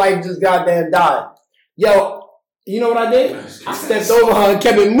battery life just goddamn died. Yo, you know what I did? I stepped over her and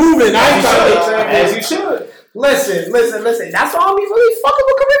kept it moving. I ain't trying to as you should. Listen. That's why I be really fucking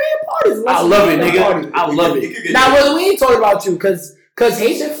with Caribbean parties. I love it, nigga. I love it. Now, we ain't talking about you, cause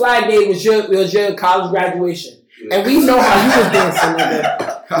Haitian Flag Day was your college graduation, and we know how you was dancing,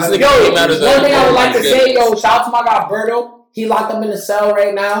 nigga. Yo, one thing I would like to say, shout out to my guy Berto. He locked up in the cell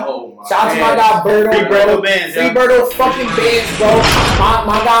right now. Shout out to my guy Berto. Free Berto fucking bands, bro.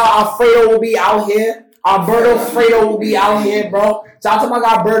 My guy Alfredo will be out here. Alberto Fredo will be out here, bro. Shout out to my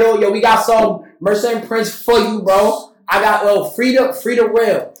guy Berto. Yo, we got some Mercer and Prince for you, bro. I got Frida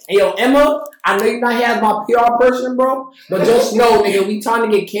Real. And yo, Emma, I know you're not here as my PR person, bro, but just know, nigga, we time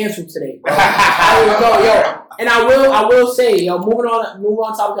to get canceled today, bro. I know, yo. And I will say, yo, moving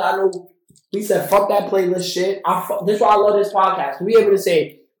on topic, I know we said fuck that playlist shit. This is why I love this podcast. We able to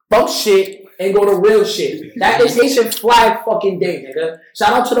say fuck shit and go to real shit. That is Haitian Flag fucking day, nigga.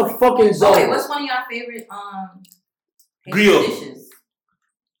 Shout out to the fucking zone. Okay, what's one of your favorite Haitian dishes?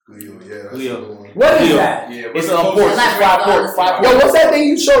 Leo. What is that? Yeah, it's pork. Fried pork. Yo, what's that thing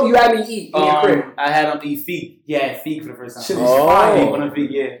you had me eat in your crib? I had him eat feet. Yeah, feet for the first time. Shit was fire. One of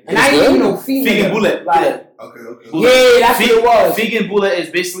feet, yeah. And I ain't even no feet. Feet and bullet. Like, okay. Yeah, that's what it was. Fig and bullet is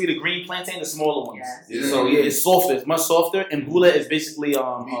basically the green plantain, the smaller ones. Yeah. So yeah, it's softer. It's much softer. And bullet is basically a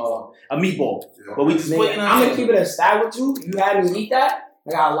meatball. Yeah. But we just put I'm gonna keep it a style with you. You had me eat that.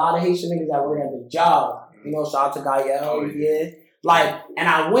 I got a lot of Haitian niggas that work at the job. Shout out to Gael. Yeah. Like, and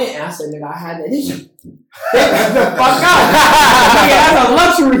I went and I said, nigga, I had that issue. The fuck out. Nigga, that's a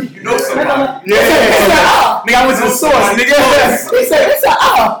luxury. You know somebody. Yeah. Nigga, I went to the source, nigga. They said,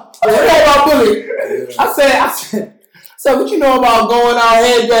 what about Billy? I said, what you know about going out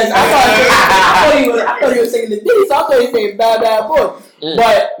headdress? I thought he was singing the ditty, so I thought he was saying bad boy.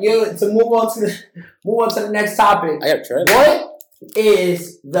 But to move on to the next topic. I got tried. What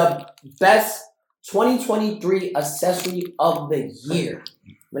is the best 2023 accessory of the year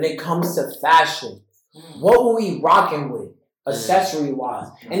when it comes to fashion? What were we rocking with accessory wise?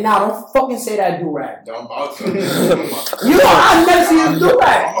 And now don't fucking say that do-rag. I'm about to. I've never seen a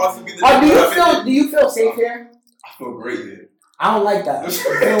do-rag. Do you feel safe here? I feel great here. I don't like that.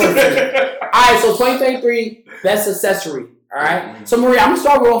 Alright, so 2023 best accessory. Alright? So Maria, I'm gonna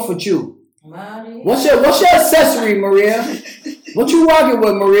start off with you. What's your accessory, Maria? What you rocking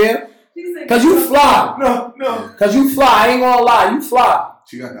with, Maria? Cause you fly. No. Cause you fly. I ain't gonna lie. You fly.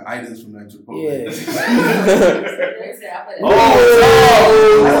 She got the items from that Chipotle. Yeah.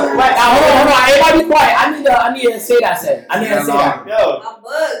 Right, now hold on. Everybody be quiet. I need to say that. I need to say that.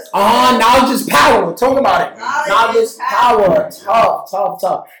 Knowledge is power. Talk about it. Knowledge is power.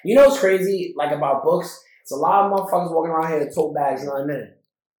 Tough. You know what's crazy? Like about books? It's a lot of motherfuckers walking around here with tote bags in a minute.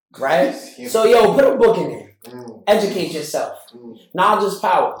 Right? So yo, put a book in there. Educate yourself. Knowledge is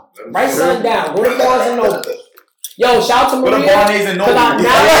power. Write something down. Go to Barnes and Noble. Yo, shout out to Maria. Go to Barnes and Noble.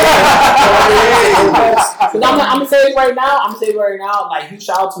 I'm gonna say it right now. Like, you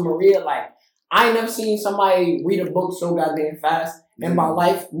shout out to Maria. Like, I ain't never seen somebody read a book so goddamn fast in my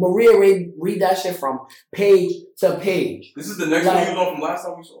life. Maria read that shit from page to page. This is the next one you know from last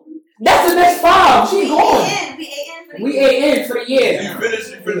time we saw. That's the next 5. She gone. We ate in for the year. You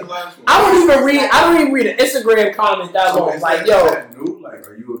finished last one. I don't even read an Instagram comment that long. Like, yo. New? Like,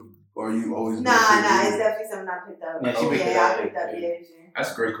 are you always? Nah. It's definitely something I picked up. I picked up. Yeah.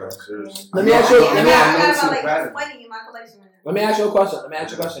 That's a great question. Let me ask you. I got about 20 in my collection. Let me ask you a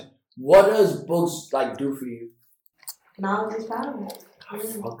question. What does books do for you? Knowledge is power.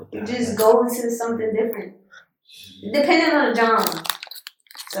 You just go into something different, depending on the genre.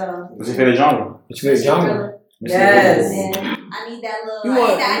 So. What's your favorite genre? Yes. I need that little.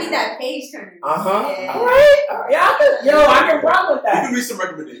 I need that page turn. Yeah. All right. I can rock with that. You can read some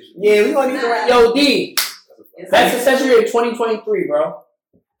recommendations. Yeah, we gonna need to. Yo, D. Best accessory of 2023, bro.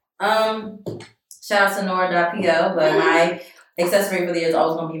 Shout out to Nora.pl, but accessory for the year is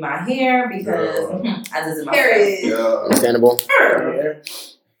always gonna be my hair because I just did my hair. Understandable.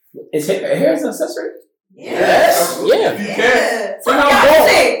 Is hair an accessory? Yes. Yeah. If you can. So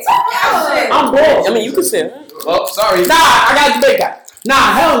I'm bald. I mean, you could say it. Well, sorry. Nah, I got the big guy.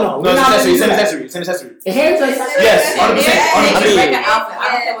 Nah, hell no. No, it's an accessory. It's an accessory. The hair's an accessory? Yes, 100%. I mean, I make an outfit. I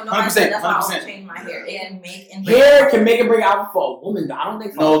don't care what nobody 100%, says. That's why I 100%. always change my hair. It can make and break. Hair can make and break out for a woman, though. I don't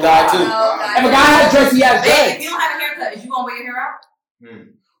think for No, a guy, too. If a guy has dreads, he has Babe, dreads. if you don't have a haircut, is you gonna wear your hair out?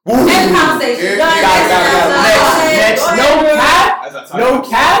 Ooh. End conversation. Next. No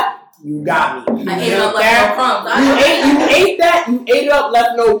cap. You got me. I ate it up, left no crumbs. You ate that. You ate it up,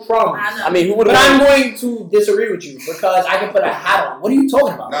 left no crumbs. I I mean, who would But have? I'm going to disagree with you because I can put a hat on. What are you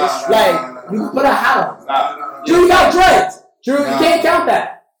talking about? You can put a hat on. Drew got dreads. Drew, you can't count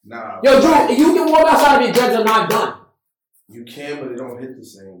that. Nah. Yo, Drew, you can walk outside and your dreads are not done. You can, but it don't hit the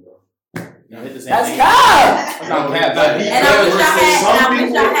same, though. That's cap. No, cap. And I wish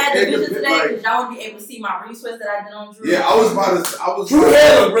I had the Some vision people, today like- because y'all would be able to see my retwist that I did on Drew. Yeah, I was Drew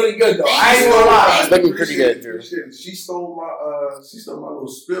hair look really good though. I ain't gonna lie. It's looking pretty good, Drew. She stole my little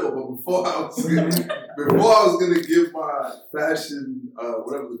spill, but before I was gonna give my fashion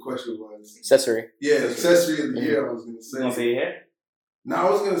whatever the question was. Accessory. Yeah, accessory of the year. I was gonna say. You gonna say hair? No, I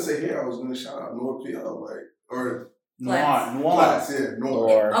was gonna say hair. I was gonna shout out Noir PL, or Class. Class, yeah,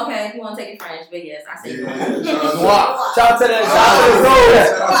 Noir. Okay, you want to take it French, but yes, I say Yeah, French. shout Shout out to the I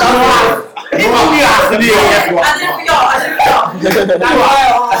did it for y'all.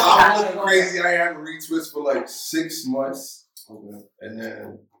 I was crazy. I had a retwist for like 6 months, and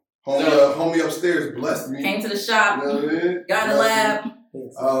then homie upstairs blessed me. Came to the shop, You know what I mean? got in the lab.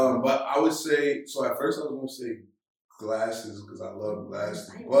 But I would say so. At first, I was gonna say glasses because I love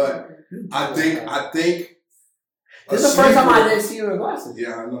glasses, but I think this is the first time I didn't see you in glasses.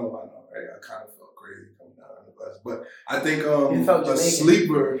 Yeah, I know. Right? I kind of felt crazy coming out of the glasses, but I think You felt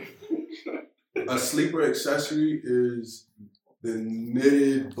a sleeper accessory is the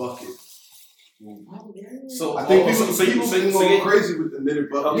knitted bucket. So I think you people been going crazy with the knitted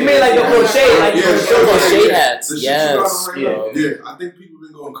bucket. You mean like the crochet, like Yeah, the shade hats. The shit Yes. you got on right now. Yeah. Yeah, I think people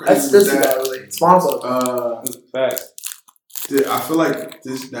been going crazy That's with this that. really sponsor. Facts. I feel like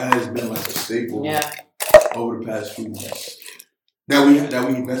that has been like a staple over the past few months that we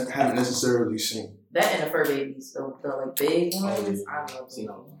haven't necessarily seen. That and the fur babies, the like big ones. I love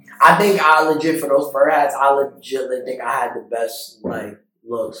them. I think I legit for those fur hats. I legitimately think I had the best like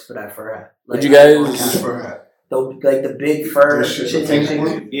looks for that fur hat. Like, Would you guys? Fur hat. The big fur shit.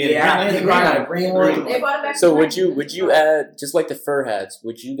 Yeah, I think I got a green one. They brought it back. So would you add, just like the fur hats?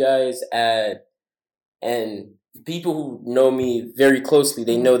 Would you guys add? And people who know me very closely,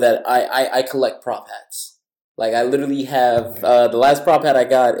 they know that I collect prop hats. Like I literally have the last prop hat I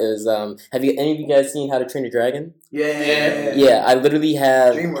got is have you any of you guys seen How to Train a Dragon? Yeah, I literally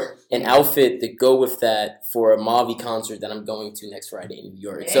have an outfit to go with that for a Mavi concert that I'm going to next Friday in New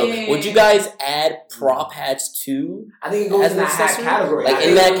York. So would you guys add prop hats too? I think it goes in that hat category. Like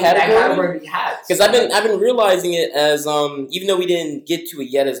in that category? Hats. Because I've been realizing it as even though we didn't get to it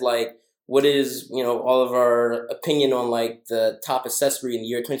yet, as like what is all of our opinion on like the top accessory in the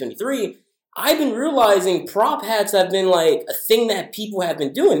year 2023. I've been realizing prop hats have been like a thing that people have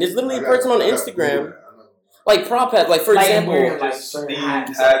been doing. There's literally a person on Instagram, like prop hats, like for example, like certain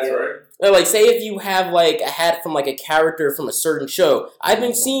hats, right? like say if you have like a hat from like a character from a certain show. I've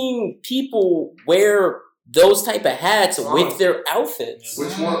been seeing people wear those type of hats with their outfits.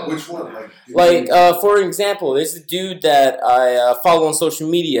 Which one? Like for example, there's a dude that I follow on social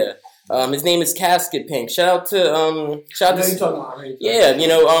media. His name is Casket Pink. Shout out to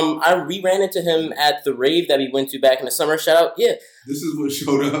we ran into him at the rave that we went to back in the summer. Shout out, yeah. This is what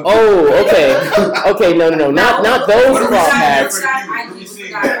showed up. Oh, okay, no, not those prop hats.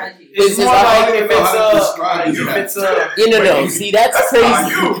 It's more like if it's no. See, that's crazy.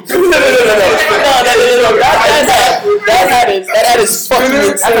 No. That hat is fucking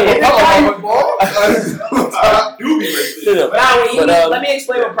insane. Let me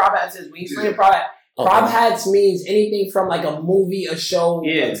explain what prop hats is. We explain prop hat. Prop hats means anything from like a movie, a show,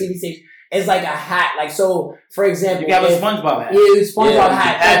 a TV station. It's like a hat. Like so, for example, you have a SpongeBob hat. Yeah, SpongeBob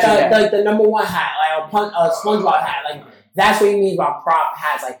hat. Like the number one hat, like a SpongeBob hat. Like that's what he means by prop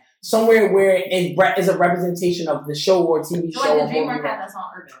hats. Like somewhere where it is a representation of the show or TV show. Like the DreamWorks hat that's on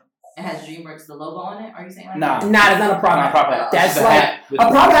Urban. It has DreamWorks the logo on it. Are you saying like that? Nah, it's not a prop hat. That's like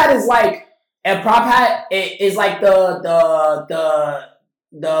a prop hat is like a prop hat is like the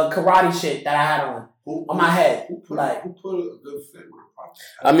karate shit that I had on my head. Who put a good fit with a prop hat?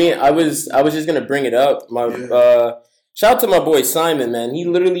 I mean, I was just gonna bring it up. Shout out to my boy Simon, man. He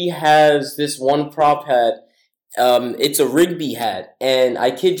literally has this one prop hat It's a Rigby hat, and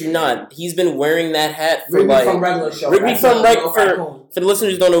I kid you not, he's been wearing that hat for Rigby from Regular Show. Rigby from for the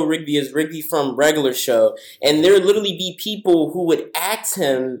listeners who don't know who Rigby is, Rigby from Regular Show, and there would literally be people who would ask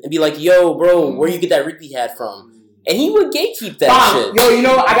him and be like, "Yo, bro, where you get that Rigby hat from?" And he would gatekeep that shit. Yo, you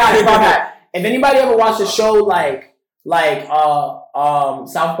know, I got it from that. If anybody ever watched a show like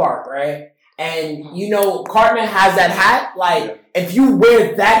South Park, right? And you know, Cartman has that hat. Like, if you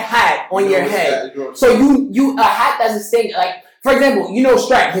wear that hat on your head, so you a hat that's distinct. Like, for example, you know,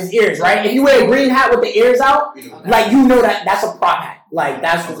 Strike, his ears, right? If you wear a green hat with the ears out, like, you know that's a prop hat. Like,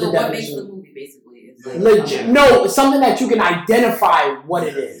 that's what the definition. Makes the movie basically is. Like, legit. No, it's something that you can identify what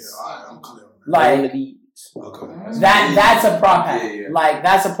it is. Like that's a prop hat. Like,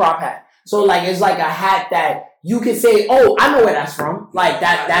 that's a prop hat. So like, it's like a hat that you can say, "Oh, I know where that's from." Like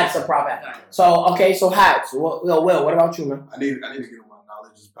that's a prop hat. So okay, so hats. Will, what about you, man? I need to get on my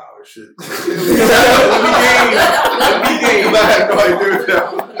knowledge is power shit.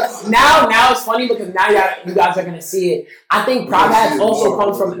 Now it's funny because now you guys are gonna see it. I think prop hats also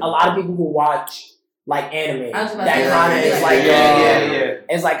come from a lot of people who watch like anime. That kind of is like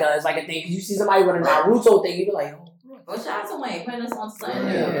it's like a thing. Cause you see somebody with a Naruto thing, you be like, well, shout out to Wayne putting us on stage.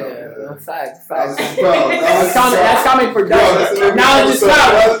 Yeah. Facts. That's coming for done. Now it's just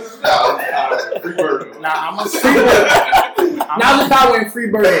I'm gonna say. Now the power in free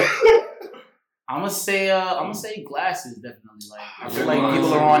burger. I'm gonna say glasses definitely. Like, I feel like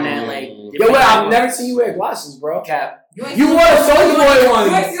people are on that like. Yo, I've never seen you wear glasses, bro. Cap. You wore a Soulja Boy one.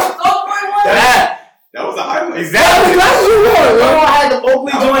 You ain't seen a Soulja Boy one? That was a highlight. Exactly. Glasses you wore, bro. I had the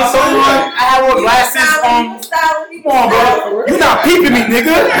Oakley joint so long. I had more glasses. Come on, bro. You not peeping me,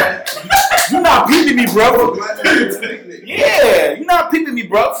 nigga. You not peeping me, bro. Yeah, you not peeping me,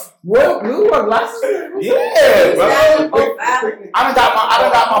 bro. What? You wore glasses? Yeah, bro. I done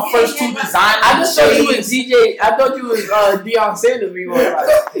got my first 2 designs. I just thought you was DJ. I thought you was Deion Sanders. We were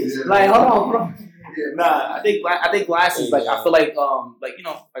like, hold on, bro. Nah, I think glasses. Like, I feel like you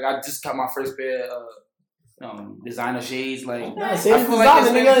know, like I just got my first pair of designer shades. Like, yeah, same designer,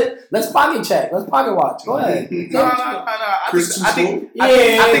 nigga. Let's pocket check. Let's pocket watch. Go ahead. No. I think.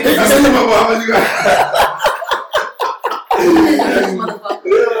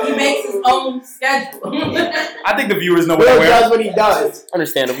 He makes his own schedule. I think the viewers know Will what I wear. does what he does.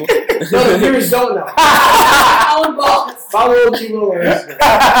 Understandable. No, the viewers don't know. Own boss. Follow what you will wear.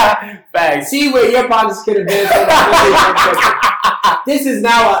 Bags. See where your pockets can advance. This is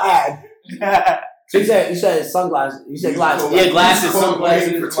now an ad. So you said sunglasses. You said glasses. Yeah, glasses,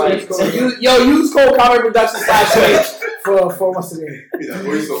 sunglasses. So use code Comment Production / for what's the name?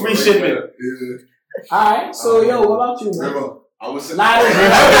 Free shipment. Alright, so what about you, man? I would say Ladders.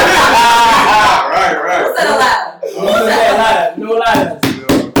 Right. Who said ladder? No ladders.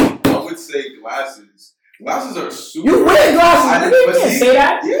 I would say glasses. Glasses are super. You wear glasses, you can't say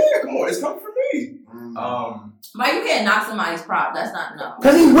that. Yeah, come on, it's coming from me. But you can't knock somebody's prop. That's not no.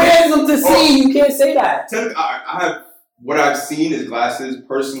 Because he wears them to see. You can't say that. I have what I've seen is glasses.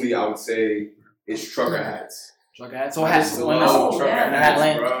 Personally, I would say it's trucker hats. Trucker hats. So hats. Trucker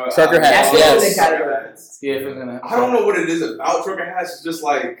hats. Trucker hats. Yes. Yeah, if it's gonna. I don't know what it is about trucker hats. It's just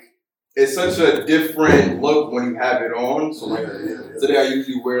like it's such a different look when you have it on. So like today I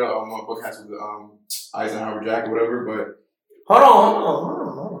usually wear my book hats with the Eisenhower jacket, whatever. But Hold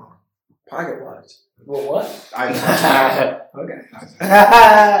on. Pocket watch. Well, what? Okay.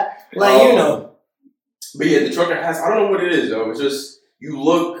 Like, you know. But yeah, the trucker hats. I don't know what it is though. It's just you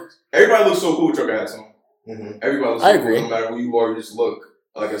look. Everybody looks so cool with trucker hats on. Mm-hmm. Everybody looks so cool. No matter who you are, you just look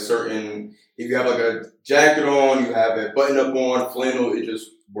like a certain. If you have like a jacket on, you have a button up on, flannel. It just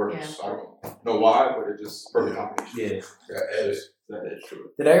works. Yeah. I don't know why, but it just perfect combination. Yeah. That is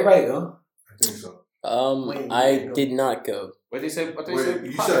true. Did everybody go? I think so. I did not go. What they say?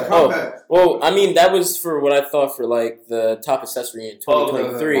 You said combat. Well, I mean, that was for what I thought for like the top accessory in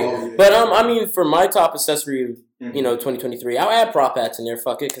 2023. But I mean, for my top accessory, 2023, I'll add prop hats in there.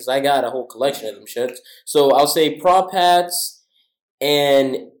 Fuck it, because I got a whole collection of them shits. So I'll say prop hats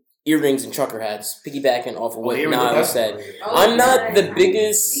and earrings and trucker hats, piggybacking off of what Nas said. I'm not the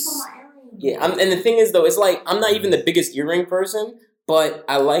biggest. Yeah, and the thing is though, it's like I'm not even the biggest earring person. But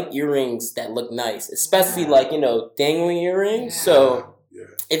I like earrings that look nice, especially like, dangling earrings. So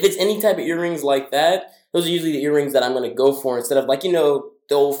if it's any type of earrings like that, those are usually the earrings that I'm going to go for instead of like, the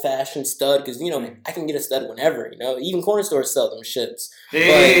old-fashioned stud. Because, I can get a stud whenever, Even corner stores sell them shits.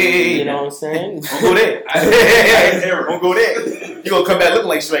 Hey, you know what I'm saying? Don't go there. Don't go there. You going to come back looking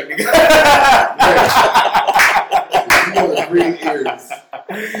like Shrek, nigga. You got green ears.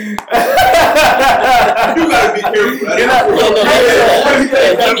 You gotta be careful.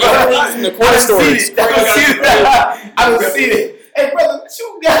 niggas in the corner stores. I don't see it. Hey, brother, what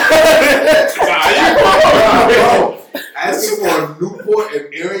you got? Asking for a Newport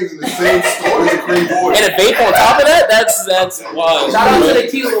and earrings in the same store is a crazy boy. And a vape on top of that? That's wild. Shout out to the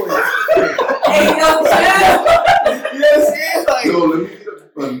kilos. Hey, yo, chill. Yes, yeah, like. Yo, let me get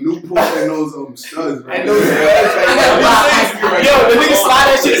a Newport and those studs. And those studs, yo, the nigga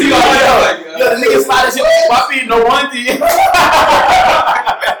slide that shit to you. Yo, the nigga slide that shit to you. Papi, no warranty.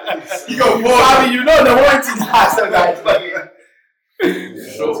 You go, boy. Papi, you know the warranty.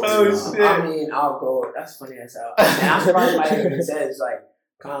 I mean, I'll go. That's funny as hell. And I'm surprised by it says like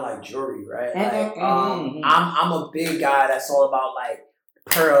kind of like jewelry, right? Like, I'm a big guy that's all about like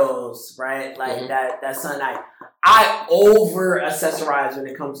pearls, right? Like that's something like I over accessorize when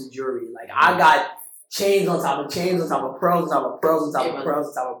it comes to jewelry. Like I got chains on top of chains on top of pearls on top of pearls on top of pearls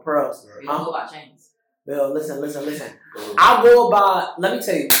on top of pearls. You don't go about chains. Bill, listen. I'll go about. Let me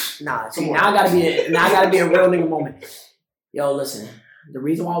tell you. Nah, see now I gotta be a real nigga moment. Yo, listen. The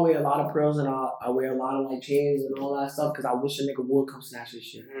reason why I wear a lot of pearls and I wear a lot of like chains and all that stuff because I wish a nigga would come snatch this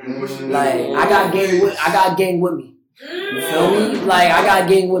shit. Like I got gang with me. You feel me? Like I got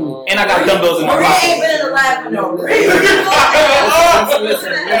gang with me, and I got dumbbells in my pocket. pocket. Ain't been in the lab for no reason.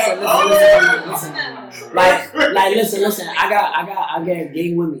 Listen. I got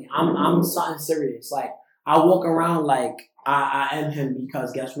gang with me. I'm something serious. Like I walk around like I am him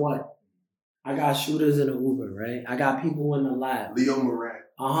because guess what? I got shooters in the Uber, right? I got people in the lab. Leo Moran.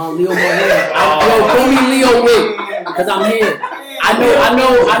 Leo Moran. Call me Leo Wick, because I'm here. I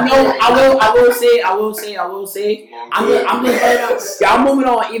will say. I'm moving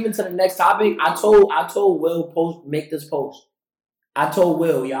on even to the next topic. I told Will make this post. I told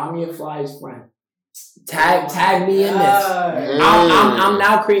Will, I'm your flyest friend. Tag me in this. I'm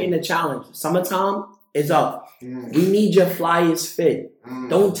now creating a challenge. Summertime is up. We need your flyest fit.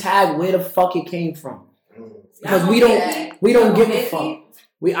 Don't tag where the fuck it came from. Because we don't give a fuck.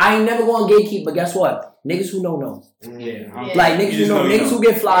 I ain't never going gatekeep, but guess what? Niggas who know. Like niggas who know, niggas who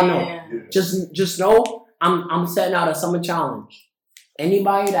get fly know. Just know I'm setting out a summer challenge.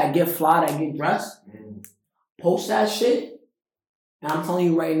 Anybody that get fly, that get dressed, post that shit. And I'm telling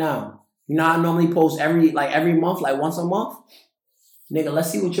you right now, you know I normally post every month, like once a month. Nigga, let's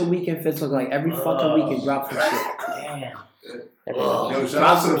see what your weekend fits look like. Every fucking weekend drop some shit. Damn. Yo, shout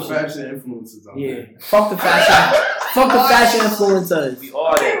out to the fashion influencers out there. Fuck the fashion influencers. We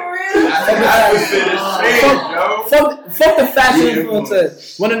all there. Fuck the fashion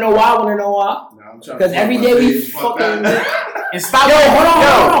influencers. Wanna know why? Because every day we fucking and stop. Yo,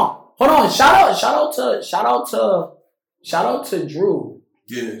 hold on. Shout out to Drew.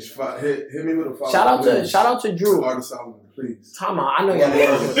 Yeah, hit me with a follow. Shout out to Drew. Artist Solomon, please. Time out. I know y'all.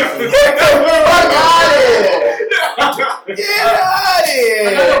 Get out of here.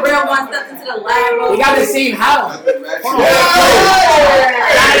 Another real one stepped into the lab. We got the same house. Before we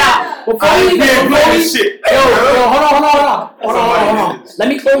hold on. Let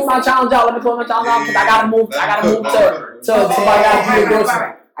me close my challenge out because I gotta move to my guy Drew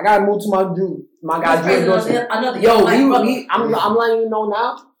endorsement. I gotta move to my guy Drew endorsement. Yo, I'm letting you know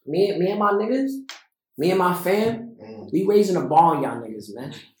now. Me and my niggas, me and my fam, we raising a bar on y'all niggas,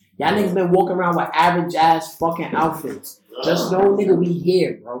 man. Y'all niggas been walking around with average ass fucking outfits. Just know, nigga, we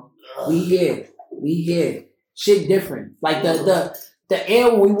here, bro. We here. Shit different. Like the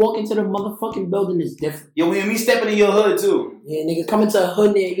air when we walk into the motherfucking building is different. Yo, we stepping in your hood too. Yeah, niggas coming to a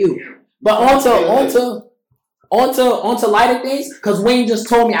hood near you. But onto lighter things, cause Wayne just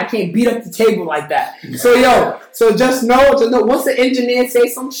told me I can't beat up the table like that. So just know, once the engineer say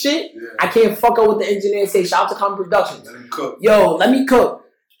some shit, I can't fuck up with the engineer say. Shout out to Common Productions. Let me cook.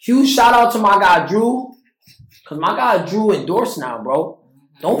 Huge shout out to my guy Drew, cause my guy Drew endorsed now, bro.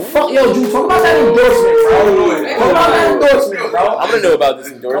 Don't fuck, Drew. Talk about that endorsement, bro. I want to know about this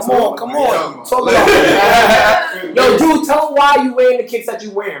endorsement. Come on. Talk about it. Yo, Drew, tell him why you wearing the kicks that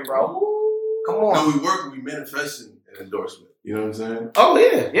you wearing, bro. Come on. No, we manifesting an endorsement. You know what I'm saying? Oh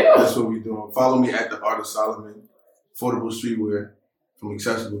yeah. That's what we doing. Follow me at the Artist Solomon, affordable streetwear from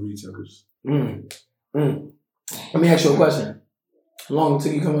accessible retailers. Let me ask you a question. How long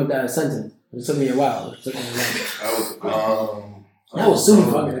until you come up with that sentence? It took me a while. That was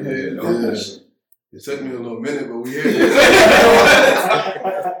super fucking. It took me a little minute, but we here.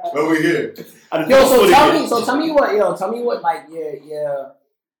 Tell me what, like,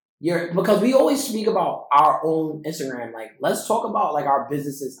 because we always speak about our own Instagram. Like, let's talk about like our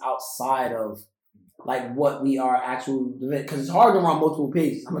businesses outside of like what we are actually, because it's hard to run multiple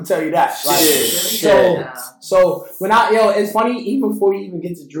pages. I'm gonna tell you that. Like, so when it's funny, even before you even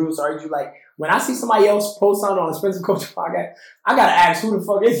get to Drew, sorry, Drew, like when I see somebody else post something on the Spencer Culture podcast, I gotta ask who the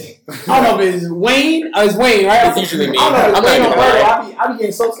fuck is it? I don't know if it's Wayne. It's Wayne, right? It's usually me. I don't know if it's Wayne or Right. I be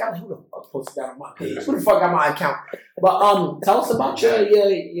getting so scared. Who the fuck posted that on my page? Who the fuck got my account? But tell us about your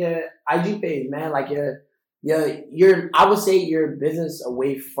IG page, man. Like your I would say your business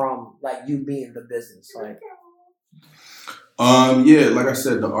away from like you being the business, like. Yeah, like I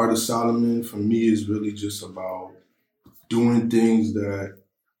said, the Art of Solomon for me is really just about doing things that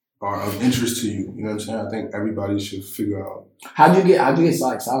are of interest to you. You know what I'm saying? I think everybody should figure out. How'd you get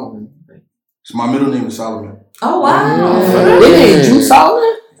like Solomon? So my middle name is Solomon. Oh wow! Your name Drew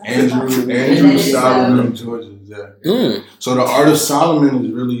Solomon? Andrew Solomon, Georgia. Yeah. So the Art of Solomon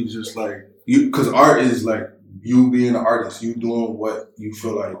is really just like you, because art is like you being an artist, you doing what you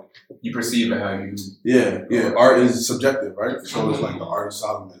feel like You perceive it how you. Yeah. Art is subjective, right? So it's like the Art of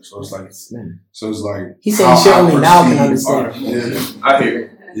Solomon. So it's like He saying shit only now can understand. Art. Yeah. I hear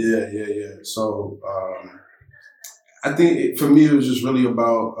it. Yeah. So I think for me it was just really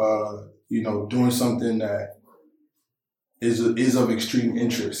about doing something that is of extreme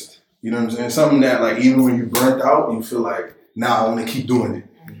interest. You know what I'm saying? Something that like even when you're burnt out, you feel like I want to keep doing it.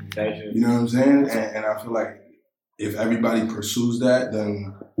 You know what I'm saying? And I feel like if everybody pursues that,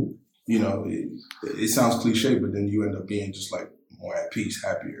 then it sounds cliche, but then you end up being just like more at peace,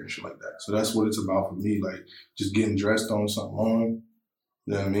 happier, and shit like that. So that's what it's about for me. Like just getting dressed, throwing something on.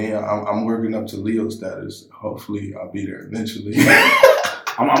 You know what I mean? I'm working up to Leo status. Hopefully, I'll be there eventually.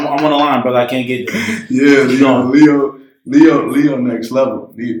 I'm on the line, brother. I can't get there. Yeah, Leo next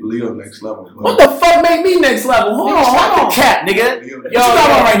level. Leo next level. What the fuck make me next level? Hold on. Cat, nigga. Leo Yo, got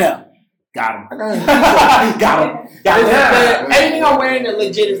on right now. Got him. Got him. Everything I'm wearing is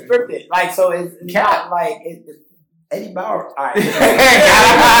legit is thrifted. Like, so it's not like it's Eddie Bauer. All right.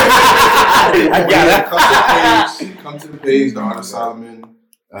 I got it. Come to the page, the Art of Solomon.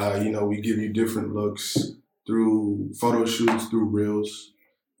 We give you different looks through photo shoots, through reels.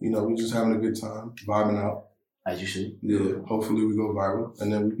 We just having a good time, vibing out. As you should. Yeah. Hopefully we go viral,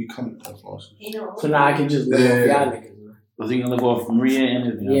 and then we become influencers. So now I can just live off y'all niggas. I think you're gonna live off Maria and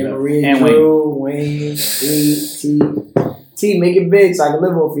everything. Yeah, Maria, and Drew, Wayne, T, make it big so I can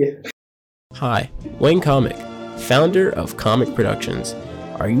live off you. Hi, Wayne Comic, founder of Comic Productions.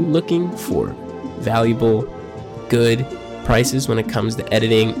 Are you looking for valuable, good prices when it comes to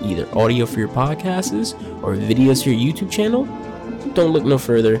editing either audio for your podcasts or videos for your YouTube channel? Don't look no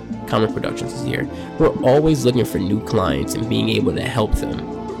further. Comic Productions is here. We're always looking for new clients and being able to help them.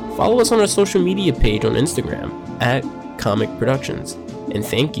 Follow us on our social media page on Instagram at Comic Productions. And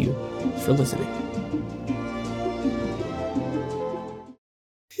thank you for listening.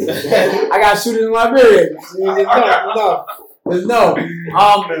 I got shooters in Liberia. No.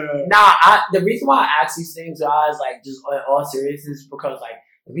 The reason why I ask these things, guys, like just in all seriousness, because like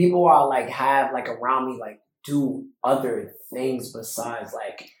the people I like have like around me like do other things besides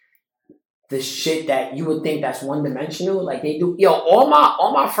like the shit that you would think that's one dimensional. Like they do. Yo, all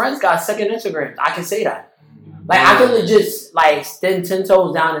my friends got second Instagrams. I can say that. Like I can legit like stand 10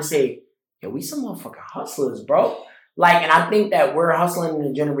 toes down and say, yo, we some motherfucking hustlers, bro. Like, and I think that we're hustling in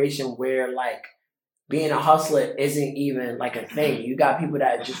a generation where like being a hustler isn't even like a thing. You got people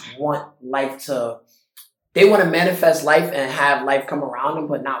that just want life they want to manifest life and have life come around them,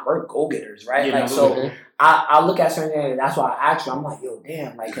 but not work go-getters, right? Yeah, like, so I look at certain things, and that's why I ask you, I'm like, yo,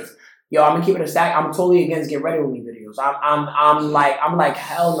 damn, like, cause I'm gonna keep it a stack. I'm totally against get ready with me videos. I'm like,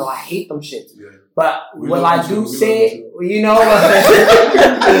 hell no, I hate them shits. Yeah. But what I do say, but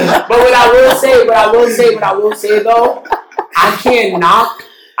what I will say though, I can't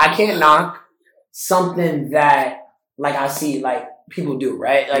knock something that like I see like people do,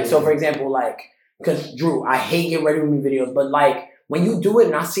 right? Like, so for example, like, cause Drew, I hate get ready with me videos, but like when you do it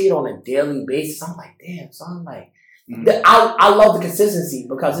and I see it on a daily basis, I'm like, damn, son, like, I love the consistency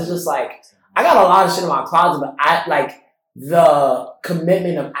because it's just like, I got a lot of shit in my closet, but I like the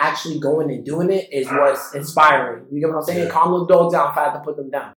commitment of actually going and doing it is what's inspiring. You get what I'm saying? Yeah. Calm those dogs down if I have to put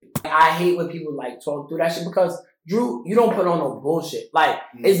them down. I hate when people like talk through that shit because Drew, you don't put on no bullshit. Like,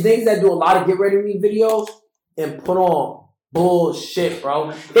 it's things that do a lot of get ready with me videos and put on bullshit,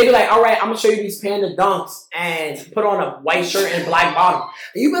 bro. They be like, all right, I'm gonna show you these panda dunks and put on a white shirt and black bottom.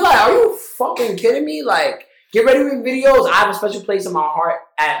 And you be like, are you fucking kidding me? Like, get ready with videos. I have a special place in my heart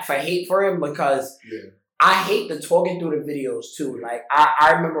for hate for him because I hate the talking through the videos too. Like,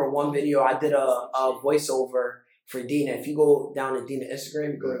 I remember one video I did a voiceover for Dina. If you go down to Dina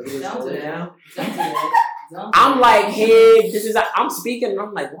Instagram, you go to videos down. I'm like, hey, I'm speaking and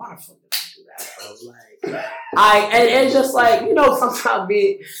I'm like, why the fuck did I do that, bro? Like, and it's just like, sometimes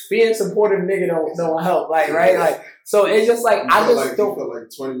being a supportive nigga don't help. Like, right? Like, so it's just like, I just don't. You felt like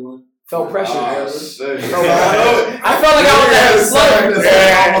 21? Felt pressure. Oh, I shit. felt like I was at a slut.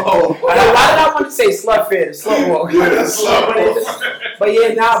 Why did I want to say slut fit? Slut walk. But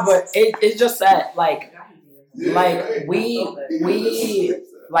yeah, nah, but it's just that, like we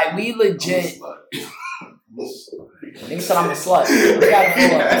legit. Nigga said I'm a slut.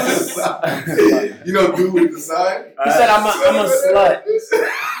 You know, dude with the sign? He said I'm a slut.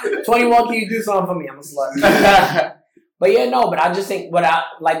 21, can you do something for me? I'm a slut. But yeah, no, but I just think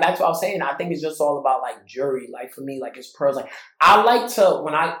back to what I was saying, I think it's just all about like jewelry. Like for me, like it's pearls. Like I like to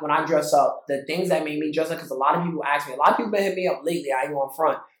when I dress up, the things that make me dress up, because a lot of people ask me, a lot of people been hitting me up lately, I ain't on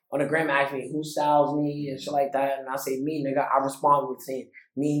front. On the gram ask me who styles me and shit like that. And I say me, nigga. I respond with saying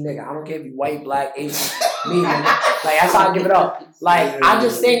me, nigga. I don't care if you white, black, Asian, me, nigga. Like that's how I give it up. Like I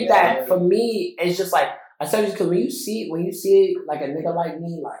just think that for me, it's just like I said, because when you see it like a nigga like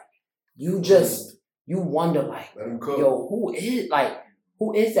me, like you wonder like, yo, who is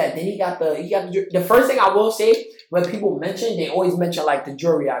that? Then he got the first thing I will say when people mention, they always mention like the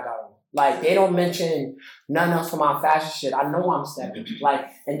jewelry I got on. Like they don't mention nothing else for my fashion shit. I know I'm stepping. Like,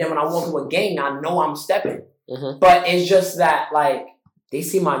 and then when I walk to a gang, I know I'm stepping. Mm-hmm. But it's just that like they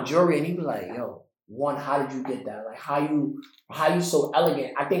see my jewelry and he be like, yo, one, how did you get that? Like how you so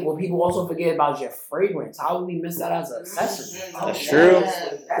elegant? I think what people also forget about is your fragrance. How would we miss that as an accessory? That's true.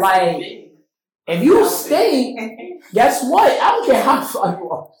 Like if you stink, guess what? I don't care how fuck you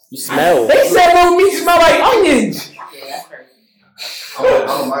are. You smell. They said little meat smell like onions.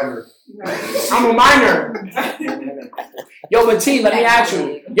 I'm a minor. Yo, but T, let me ask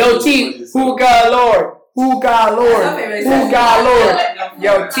you. Yo, T, who got Lord? Who got Lord? Who got Lord?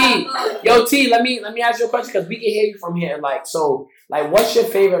 Yo, T, let me ask you a question because we can hear you from here. Like, so, like, what's your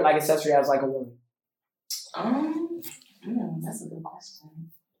favorite like accessory as like a woman? That's a good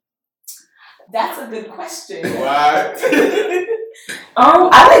question. That's a good question. What?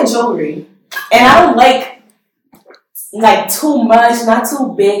 I like jewelry, and I don't like too much, not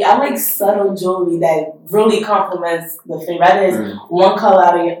too big. I like subtle jewelry that really complements the fit, rather it's one color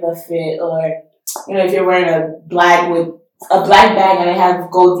out of the fit, or if you're wearing a black bag and it has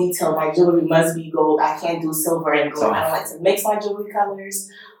gold detail, my jewelry must be gold. I can't do silver and gold. I don't like to mix my jewelry colors,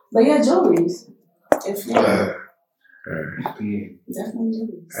 but yeah, jewelries. It's definitely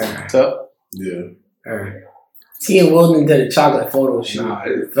jewelry. Tough. Yeah. T and Wilden did a chocolate photo shoot. Nah,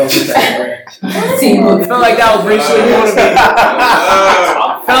 felt like that was racially motivated.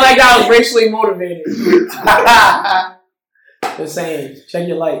 Felt like that was racially motivated. Just saying, check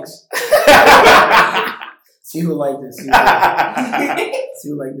your likes. See who liked this. See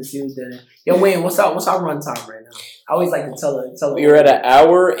who liked this. See who's did it. Yo, Wayne, what's our runtime right now? I always like to tell. We're at 1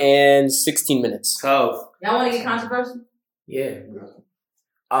 hour and 16 minutes. Tough. Y'all want to get controversial? Yeah.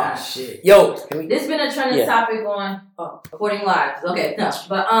 Oh shit. Yo, this has been a trending topic on Recording Lives. Okay, no.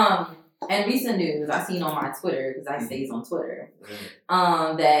 But and recent news I seen on my Twitter, because I stays on Twitter,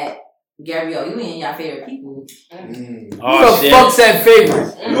 that Gabrielle Union, y'all favorite people. Who the fuck said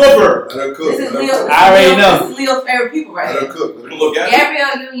favorite? Whoever. This is Leo's favorite people right here. Look at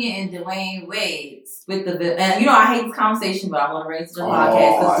Gabrielle Union and Dwayne Wade with the bill. And I hate this conversation, but I want to bring it to the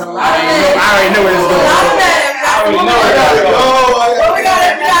podcast because a lot of it. I already know where this going.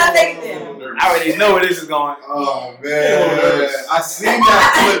 I already know where this is going. Oh man, I seen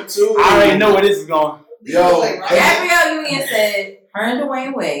that clip too. I already know where this is going. Yo, Gabrielle Union said her and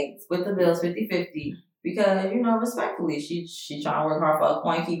Dwayne Wade split the bills 50-50 because respectfully, she trying to work hard for a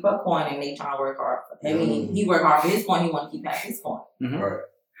coin, keep her coin, and they trying to work hard. He work hard for his coin, he want to keep back his coin. Mm-hmm. Right.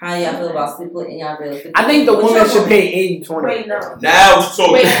 How do y'all feel about splitting y'all bills? I think the woman should pay 80-20. Wait, no. Now it's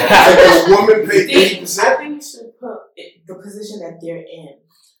so the woman pay 80%. I think you should put the position that they're in.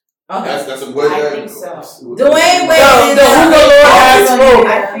 Okay. That's a good. I think so. Dwayne Wade is the Hugo Lord has spoke. I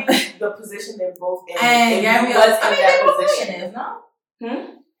think the position they're both in. And Gabrielle, they're both millionaires, no?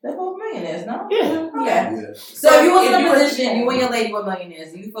 They're both millionaires, no? Yeah. Okay. Yeah. So if you was in a position, you and your lady were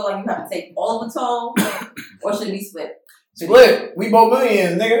millionaires, do you feel like you have to take all of the toll, or should it be split? Split. We both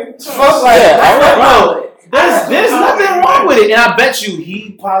millionaires, nigga. Fuck like that. There's nothing wrong with it, and I bet you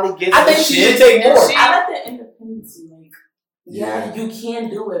he probably gets. I think she should take more. I like the independence. Yeah, you can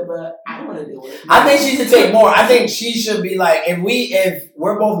do it, but I don't want to do it. I think she should take more. I think she should be like, if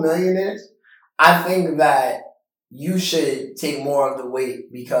we're both millionaires, I think that you should take more of the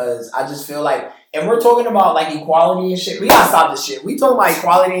weight, because I just feel like if we're talking about like equality and shit, we gotta stop this shit. We talking about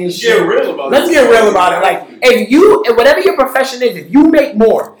equality and shit. Get real about it. Let's get real about it. Like if whatever your profession is, if you make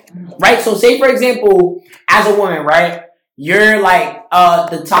more, right? So say for example, as a woman, right? You're like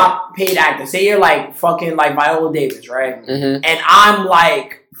the top paid actor. Say you're like fucking like Viola Davis, right? Mm-hmm. And I'm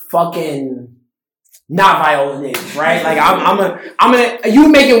like fucking not Viola Davis, right? Like I'm gonna you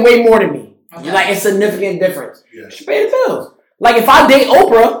making way more than me. Okay. Like it's a significant difference. Yeah. She pay the bills. Like if I date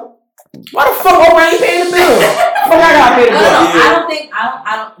Oprah, why the fuck Oprah ain't paying the bills? Fuck I gotta pay the bills. No, I don't think.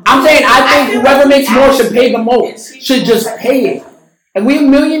 I'm saying I think whoever makes more should pay the most. Should just pay it. And we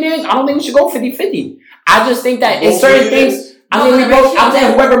millionaires, I don't think we should go 50-50. I just think that in certain things. I'm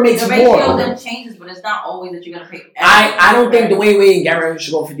saying whoever makes more. The ratio then changes, but it's not always that you're going to pay. I don't think Dwayne Wade and Gary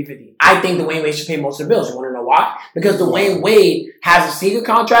should go 50-50. I think Dwayne Wade should pay most of the bills. You want to know why? Because Dwayne Wade has a sneaker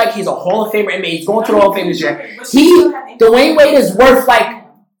contract. He's a Hall of Famer. I mean, he's going to the Hall of Fame this year. Dwayne Wade is worth like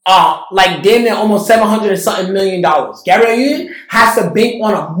damn near almost $700 and something million. Gary Union has to bank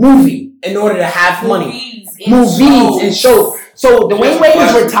on a movie in order to have money. Movies and shows. So Dwayne Wade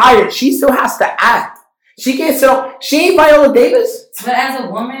is retired. She still has to act. She can't sit on. She ain't Viola Davis. But as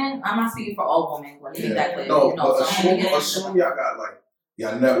a woman, I'm not speaking for all women. Let me make that clear. No, but assume y'all got like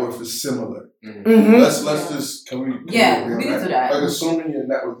your net worth is similar. Mm-hmm. Let's just can we? Yeah, we can do that. Like assuming your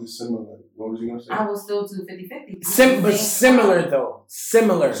net worth is similar. What was you gonna say? I will still do 50-50. But similar though.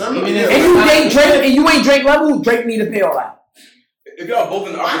 Similar. And you date Drake and you ain't Drake level. Drake need to pay all that. If y'all both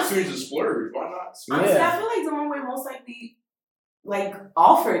in the opportunity to splurge, why not? Honestly, I feel like Dwayne Wade most likely like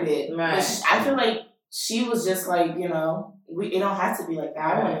offered it. Right. I feel like. She was just like, it don't have to be like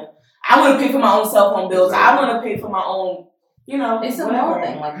that. I want to pay for my own cell phone bills. I want to pay for my own, it's a whole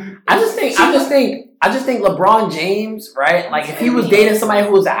thing. Like, I just think LeBron James, right? Like if he was dating somebody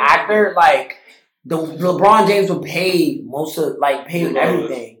who was an actor, like LeBron James would pay pay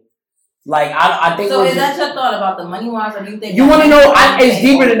everything. Like I think. So is that your thought about the money wise, or do you think you want to know? It's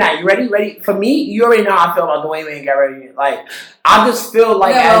deeper than that. You ready? Ready? For me, you already know how I feel about Dwayne Wade and Gary. Like I just feel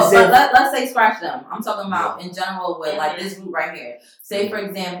like let's say scratch them. I'm talking about in general with like this group right here. Say for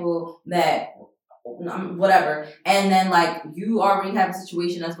example that whatever, and then like you already have a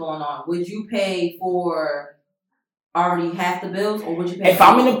situation that's going on. Would you pay for already half the bills, or would you pay? If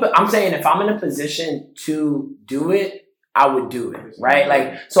I'm in a position to do it. I would do it, right?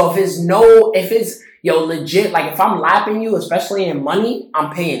 Like, so if it's legit, like if I'm lapping you, especially in money,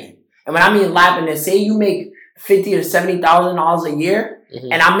 I'm paying it. And when I mean lapping it, say you make $50,000 to $70,000 a year,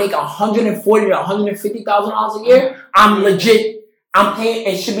 and I make $140,000 to $150,000 a year, I'm legit. I'm paying.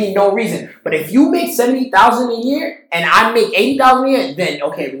 It should be no reason. But if you make $70,000 a year and I make $80,000 a year, then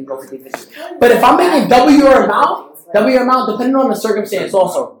okay, we can go 50-50. But if I'm making double your amount, depending on the circumstance,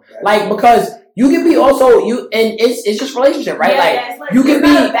 also like because. You can be also and it's just relationship, right? Yeah, like you can be.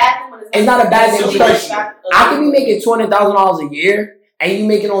 It's not a bad thing because I can be making $200,000 a year and you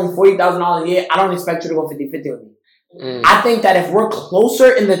making only $40,000 a year. I don't expect you to go 50-50 with me. I think that if we're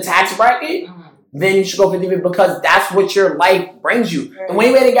closer in the tax bracket, then you should go 50-50 because that's what your life brings you. The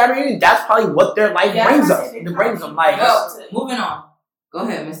way they got married, that's probably what their life brings us. It brings them like. Moving on. Go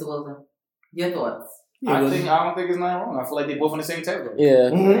ahead, Mr. Wilson. Your thoughts. I don't think it's nothing wrong. I feel like they both on the same table. Yeah.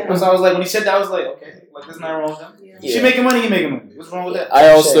 Because I was like, when he said that, I was like, okay, like there's nothing wrong with them. Yeah. She making money, he making money. What's wrong with that? I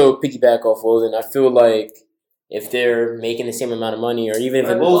also piggyback off Wilson. I feel like if they're making the same amount of money, or even if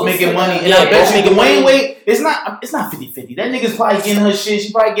they're both making money, and I bet you making Wayne Wade, it's not 50-50. That nigga's probably getting her shit.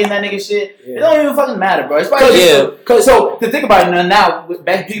 She probably getting that nigga shit. Yeah. It don't even fucking matter, bro. It's probably so to think about it now,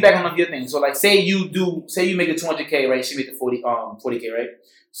 piggyback on your thing. So like, say you make it $200K, right? She make it 40K, right?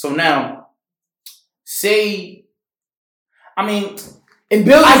 So now, say. I mean, in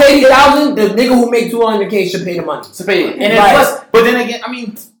bills is 80,000. The nigga who make 200K should pay the money. To pay it, and then plus, but then again, I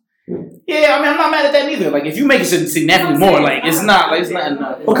mean, I'm not mad at that neither. Like, if you make it significantly more, like it's not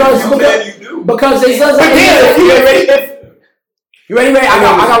enough. Because it does. You ready? I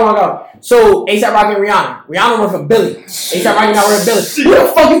got one. So ASAP Rocky and Rihanna worth $1 billion. ASAP Rocky not worth $1 billion. Who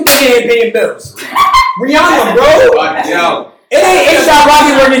the fuck you think ain't paying bills? Rihanna, bro. It ain't ASAP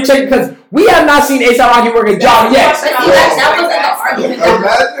Rocky working check because we have not seen ASAP Rocky work a job yet. That wasn't the argument.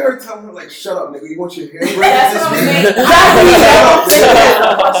 Imagine her telling her like, "Shut up, nigga. You want your hair braided this week? You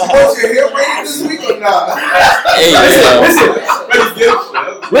want your hair braided this week or not?" Hey,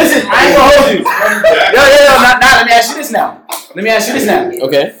 listen. I ain't gonna hold you. Yo. Now let me ask you this now.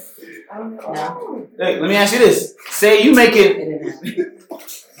 Okay. Hey, let me ask you this. Say you make it. It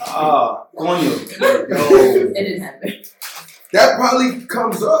didn't happen. That probably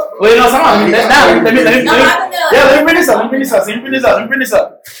comes up. Wait, no, let me bring this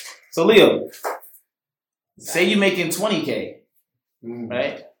up. So, Leo, say you making 20K,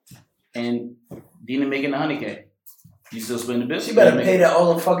 right? And Dina making 100K. You still splitting the bills? She better pay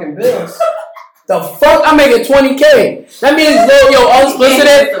all the fucking bills. The fuck? I'm making 20K. That means,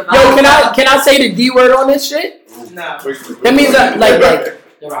 unsolicited. Yo, can I say the D word on this shit? No. That means that, like.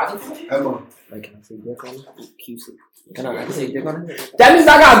 Emma. Like, can I say dick on it? Keeps it. Can I say dick on it? That means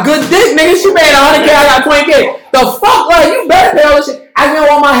I got good dick, nigga. She paid 100K, I got 20K. The fuck, like you better pay all this shit. I don't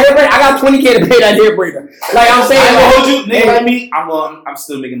want my hair braid. I got 20K to pay that hair braider. Like I'm saying, I hold you, nigga like me. I'm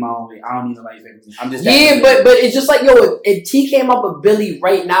still making my own way. I don't need nobody's everything. I'm just but it's just like if T came up with Billy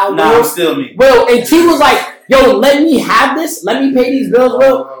right now, I'm still me. Will, and T was like, yo, let me have this. Let me pay these bills,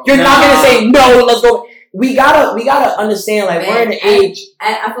 Will. You're not gonna say no. Let's go. We gotta understand. Like we're in the age.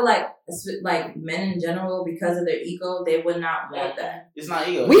 I feel like men in general, because of their ego, they would not want that. It's not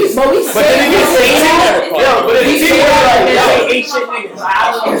ego. But then you say that. Yo, but then you say that. They shit niggas.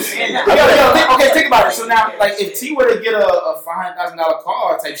 I don't understand that. Okay, think about it. So now, like, if T were to get a $500,000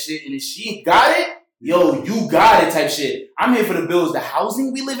 car type shit, and if she got it, yo, you got it type shit. I'm here for the bills, the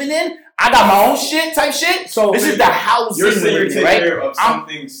housing we living in. I got my own shit type shit. So this is the housing you're saying living in, right? Care of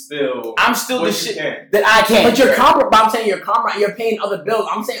something still. I'm still the shit that I can. But I'm saying you're paying other bills.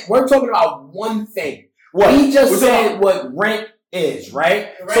 I'm saying we're talking about one thing. What? We just said what rent is, right?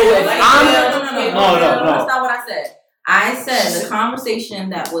 Right. So if No, that's not what I said. I said the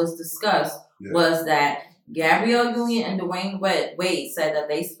conversation that was discussed was that Gabrielle Union and Dwayne Wade said that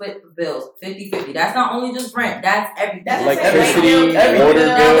they split the bills 50-50. That's not only just rent. That's everything. That's electricity, Now, water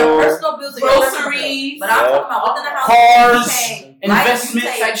bill, your personal bills, groceries, but I'm talking about within the house. Cars, Investment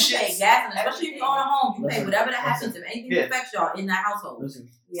type shit. You pay gas, and especially if you own a home, you pay whatever that happens. If anything affects y'all in that household.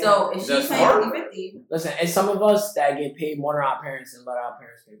 So if she's paying 50-50, listen, and some of us that get paid more than our parents and let our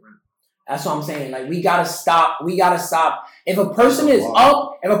parents pay rent. That's what I'm saying. Like we gotta stop. If a person is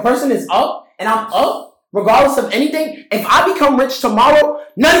up, and I'm up. Regardless of anything, if I become rich tomorrow,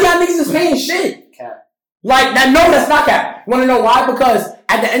 none of y'all niggas is paying shit. Cap. Like that. No, that's not cap. You wanna know why? Because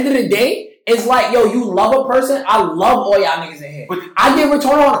at the end of the day, it's like, yo, you love a person. I love all y'all niggas in here. But I get rich.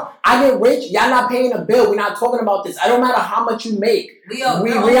 Hold on. I get rich. Y'all not paying a bill. We're not talking about this. I don't matter how much you make. Leo,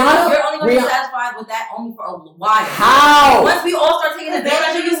 you're only gonna be satisfied with that only for a while. How? Once we all start taking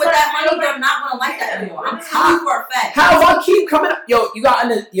advantage of you with that money, they're not gonna like that anymore. I'm telling you for a fact. How if I keep coming up? Yo, you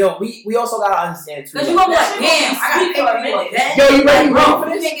gotta we also gotta understand too. Because you gonna be like, damn, I gotta pay for you again. Yo, you ready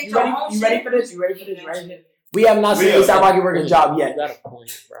for this? You ready for this? We have not seen A$AP Rocky work a job yet.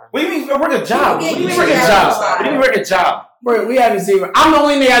 What do you mean work a job? What do you mean work a job? Bro, we haven't seen her. I'm the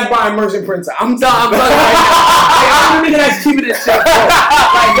only nigga that's buying merchant printer. I'm telling right now. Like, I'm the nigga that's keeping this shit.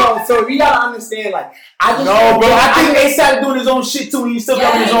 Like, yo, so we gotta understand, like, I think A$AP doing his own shit too, and he's still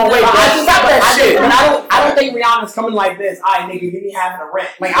coming his own way. I just got that shit. But I don't think Rihanna's coming like this. All right, nigga, give me half of the rent.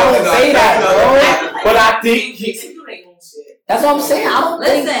 Like, I don't say that, bro. But I think that's what I'm saying. I don't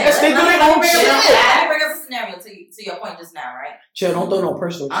think they do their own shit. Let me bring up a scenario to your point just now, right? Chill, don't throw no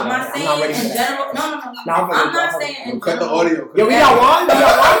personal shit. I'm not saying in general. No. I'm not saying in general. Cut the audio. Yo, we got one.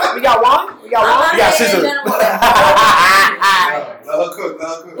 We got scissors. Let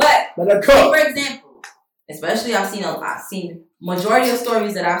her cook. But for example, especially I've seen majority of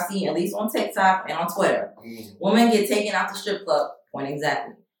stories that I've seen, at least on TikTok and on Twitter. Women get taken out the strip club. Point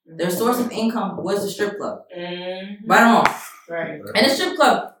exactly. Their source of income was the strip club. Right on. Right. And the strip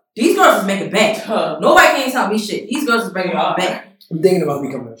club, these girls is making bank. Nobody can't tell me shit. These girls is bringing home bank. I'm thinking about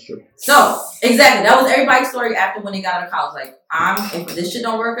becoming a stripper. So, exactly. That was everybody's story after when they got out of college. Like, if this shit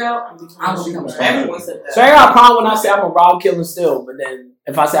don't work out, I'm going to become a stripper. Everyone said that. So I got a problem when I say I'm a rob, kill, and steal. But then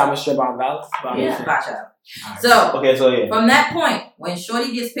if I say I'm a stripper, I'm valid. Gotcha. So, from that point, when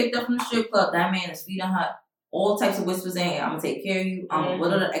Shorty gets picked up from the strip club, that man is feeding her all types of whispers in here. I'm going to take care of you. I'm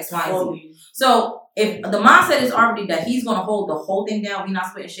what are the X, Y, and Z. So, if the mindset is already that he's going to hold the whole thing down, we're not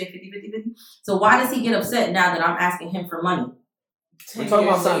splitting shit 50-50-50. So, why does he get upset now that I'm asking him for money? We're talking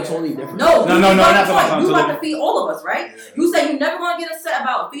about something totally different. No, not talking about you about to feed all of us, right? You say you never want to get upset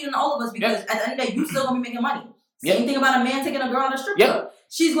about feeding all of us because at the end of the day, you still going to be making money. Same thing about a man taking a girl out of strip club.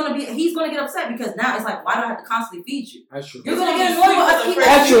 He's gonna get upset because now it's like, why do I have to constantly feed you? That's true. You're gonna get annoyed with us keeping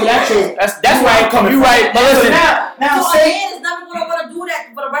That's true. That's why I'm coming. You right. But listen, now so a man is never gonna want to do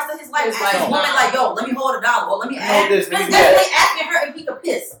that for the rest of his life. As a woman, like, yo, let me hold $1, or let me ask. That's like asking her if he could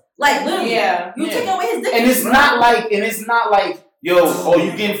piss. Like literally, you taking away his dick. And it's not like, yo, oh,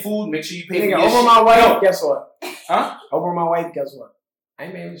 you getting food? Make sure you pay for your over shit. my wife. Guess what? Huh? Over my wife. Guess what? I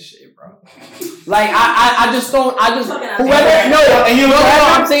ain't made shit, bro. Like I just whoever no, and you know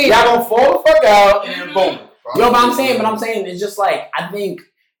what I'm saying. Y'all gonna fall the fuck out and then boom. Yo, but I'm saying it's just like I think,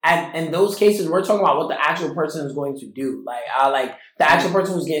 and in those cases we're talking about what the actual person is going to do. Like the actual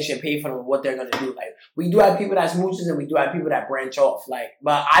person who's getting shit paid for them, what they're gonna do. Like we do have people that smooches and we do have people that branch off. Like,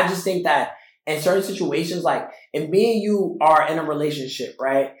 but I just think that in certain situations, like if me and you are in a relationship,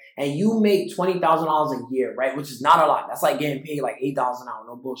 right? And you make $20,000 a year, right? Which is not a lot. That's like getting paid like $8 an hour.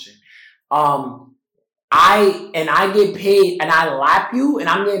 No bullshit. I get paid and I lap you and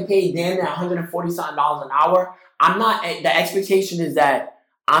I'm getting paid damn near $140 something an hour. I'm not. The expectation is that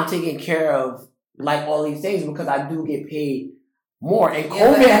I'm taking care of like all these things because I do get paid more. And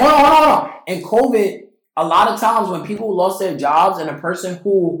COVID, hold on. And COVID, a lot of times when people lost their jobs and a person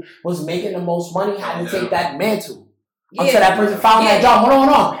who was making the most money had to take that mantle until that person found that job. Hold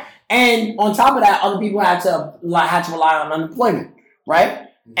on. And on top of that, other people had to rely on unemployment, right?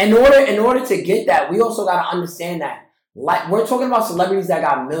 In order to get that, we also got to understand that. Like, we're talking about celebrities that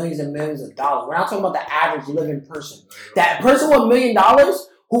got millions and millions of dollars. We're not talking about the average living person. That person with $1 million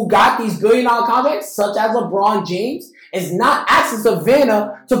who got these billion-dollar contracts, such as LeBron James, is not asking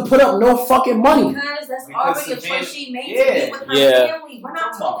Savannah to put up no fucking money. Because that's already a choice she made to be with her family. We're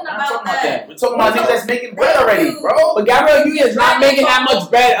not talking about that. We're talking about niggas that's making bread already, bro. But Gabrielle Union is not making that much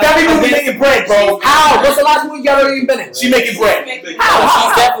bread. Gabrielle Union making bread, bro. How? What's the last movie Gabrielle Union been in? She making bread.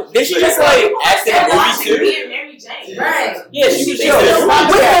 How? Did she just like act in a movie too? Right. Yeah, she was just.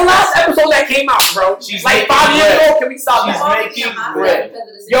 What's the last episode that came out, bro? She's like making 5 years bread. ago. Can we stop She's that? making bread.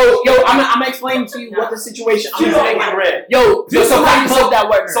 Yo, I'm explaining to you what the situation. She's making bread. Yo, somebody put that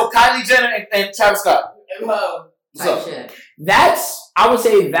word. So Kylie Jenner and Travis Scott. What's up? That's, I would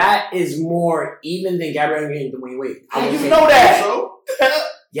say that is more even than Gabrielle Union and Dwayne Wade. How you know that?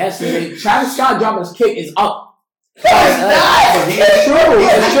 Yes, Travis Scott dropping his kick is up. It's true.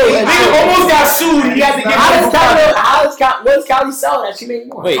 Nigga almost got sued. He had to get what does Kylie sell that she made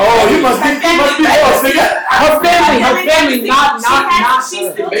more? Wait, you must be lost, nigga. Her family, not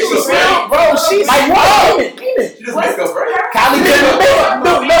She's her. still Bro, she's Like what? She just make up bread. Kylie Jenner makeup.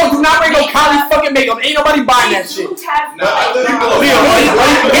 No, do not bring no Kylie fucking makeup. Ain't nobody buying that shit. Leo,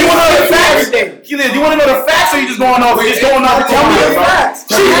 you want to know the facts? Do you want to know the facts, or you just going off? Tell me the facts.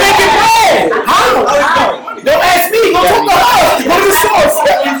 She's making bread. How? Don't ask me. Go talk to her. Go to the source.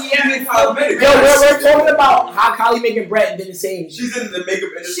 Yo, we're talking about how Kylie making bread and then the same. She's in the makeup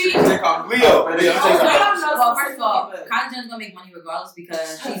industry. Leo. Well, first of all, Kylie Jenner's gonna make money regardless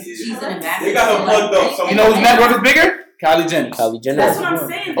because she's an ambassador. They got her plugged up. You know whose network is bigger? Kylie Jenner. That's what I'm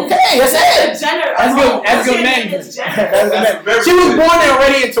saying. Okay, that's it. That's good management. She was born and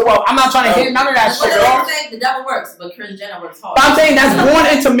already into wealth. I'm not trying to hit none of that shit, bro. The devil works, but Kris Jenner works hard. But I'm saying that's born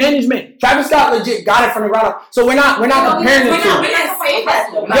into management. Travis Scott legit got it from the ground up. So we're not comparing the two. We didn't say that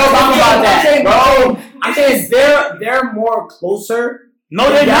though. Yo, I'm about that, bro. I'm saying they're more closer. No,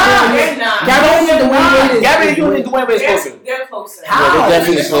 they're not. Gabrielle Union and Dwayne Wade is closer. They're closer. Yeah, they're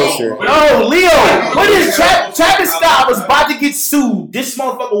definitely closer. No, Leo. What is Travis Scott was about to get sued? This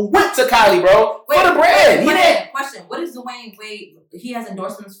motherfucker went to Kylie, bro, for the bread. He didn't. Question: what is Dwayne Wade? He has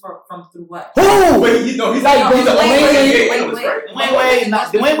endorsements from through what? Who? Wait, he's like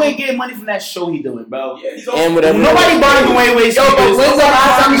Dwayne Wade getting money from that show he doing, bro. And whatever. Nobody buying Dwayne Wade. Yo, but when's the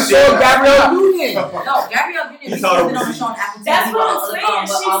last time you saw Gabrielle Union? No, Gabrielle Union has been on the show on Apple TV. That's what I'm saying.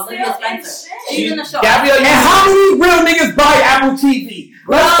 Olivia Spencer. She's in the show. Gabrielle, And how many real niggas buy Apple TV?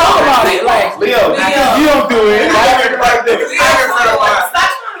 Let's talk about it. Like, Leo, you don't do it. Out of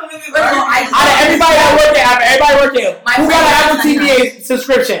everybody that work there, who got an Apple TV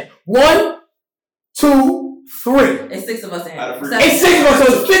subscription? 1, 2, 3. It's 6 of us in here. It's 6 of us, so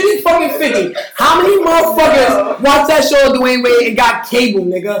it's 50 fucking 50. How many motherfuckers watch that show of Dwayne Wade and got cable,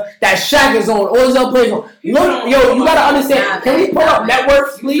 nigga? That Shaq is on, all his other players on. Look, yo, you gotta understand. Can we pull up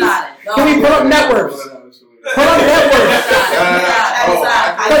networks, please? Can we pull up networks? Pull up networks.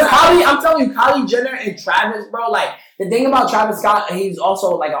 Because Kylie, I'm telling you, Kylie Jenner and Travis, bro, like, the thing about Travis Scott, he's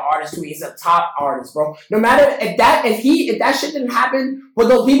also like an artist too. He's a top artist, bro. No matter if that shit didn't happen with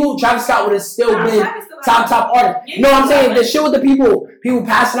those people, Travis Scott would have still been top artist. You know what I'm saying? The shit with the people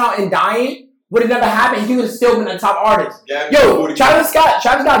passing out and dying would have never happened. He would have still been a top artist. Yo, Travis Scott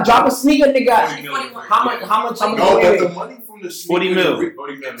drop a sneaker, nigga. How much? The money from the 40 mil.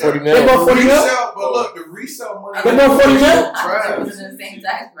 40 mil. 40 They mil. bought 40 mil? But look, the resale money. They bought 40 mil?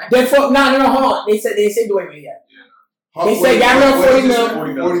 No, hold on. They said Dwayne Wade. They said Gabrielle 40 mil.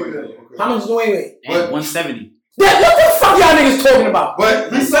 How much is Dwayne Wade? 170. What the fuck y'all niggas talking about? But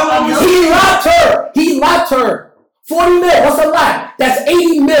He locked her. 40 mil. What's a lot? That's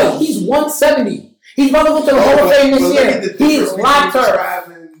 80 mil. He's 170. He's about to go to the Hall of Fame this year. He's locked her.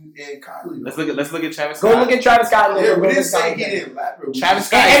 Let's look at Travis Scott. Go look at Travis Scott. Yeah, we didn't say he didn't lap her. Travis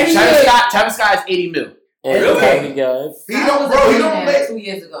Scott is 80 mil. Okay. He don't make 2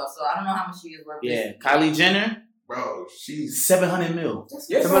 years ago, so I don't know how much she is worth. Yeah, Kylie Jenner. Bro, she's 700 mil.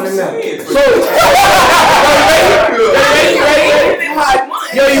 Yes, 700 mil. So,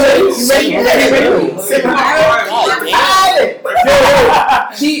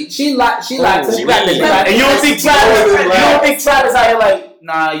 She liked it. And you don't think Travis out here like,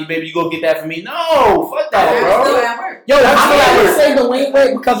 nah, you go get that for me? No, fuck that, bro. Yo, how much say Dwayne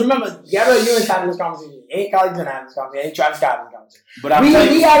wait, because remember, Gabrielle Union's having this conversation. Ain't Kylie Jenner having this conversation. Ain't Travis Scott having this conversation. But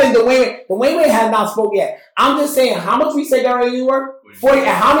we having Dwayne Wade has not spoke yet. I'm just saying, how much we say Gabrielle Union worth? 40. And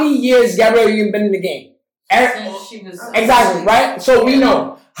how many years Gabrielle Union been in the game? She was exactly right. So we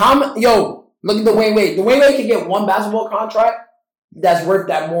know how. Yo, look at Dwayne Wade. Dwayne Wade can get one basketball contract that's worth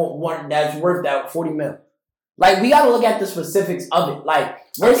that That's worth that 40 mil. Like we got to look at the specifics of it. Like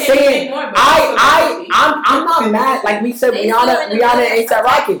we're saying, I'm not mad. Like we said, Rihanna and A$AP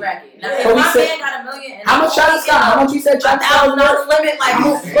Rocky. But we said, got $1 million. How much Travis Scott? How much you said Travis Scott was worth?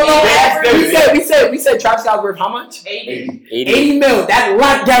 We said Travis Scott worth how much? 80 mil. That's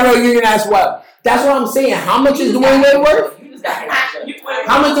like Gabrielle Union as well. That's what I'm saying. How much is Dwayne Wade worth?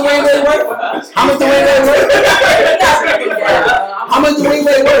 How much Dwayne Wade worth? How much Dwayne Wade worth? How much Dwayne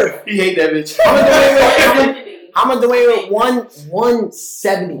Wade worth? He hate that bitch. How much Dwayne Wade? How much Dwayne Wade?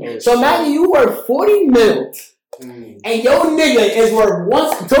 170. So imagine you worth 40 mil. And your nigga is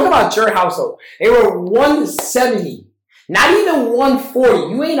worth talking about your household. They were 170. Not even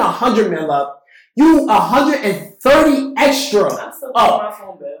 140. You ain't 100 mil up. You 130 extra I'm still up. paying my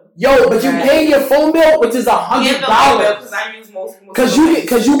phone bill. Yo, but you paying your phone bill, which is $100. Because I use most. Because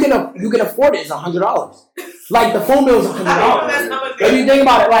you can afford it. It's $100. Like the phone bill is $100. If you think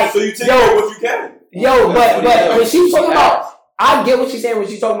about it, like so you take what you can. Yo, but when she's talking about, I get what she's saying when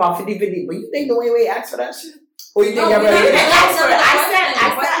she's talking about 50-50. But you think Dwayne Wade asked for that shit? Or you think everybody? I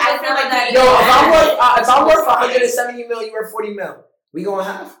feel like that. Yo, if I'm worth 170 mil, you worth 40 mil. We going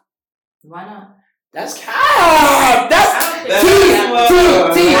half? Why not? That's cap. That's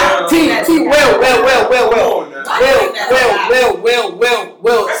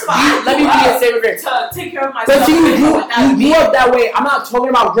Will. Let me be a saver here. Take care of myself. But you grew up that way. I'm not talking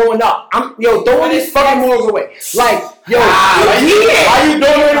about growing up. Throwing these fucking morals away. Like, why you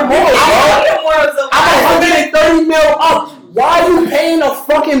throwing the morals, bro? I'm 130 mil up. Why are you paying a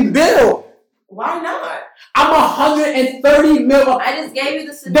fucking bill? Why not? I'm 130 mil up. I just gave you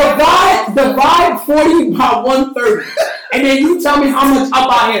the scenario. Divide 40 by 130. And then you tell me how much up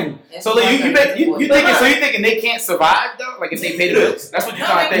I am. So like, you thinking they can't survive though? Like if they pay the bills? That's what you're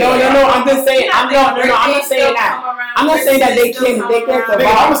trying to think. No, I'm just saying I'm not saying that. I'm not saying that they can't survive.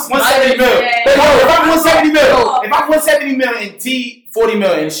 I'm 170 mil. If I'm 170 mil and T 40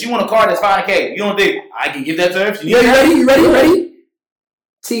 mil and she want a car that's 500K, you don't think I can give that to her? You ready?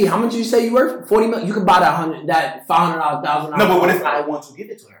 T, how much you say you worth? 40 mil. You can buy that $500,000. No, but what if I want to give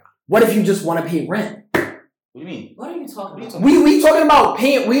it to her? What if you just want to pay rent? What do you mean? What are you talking about? We talking about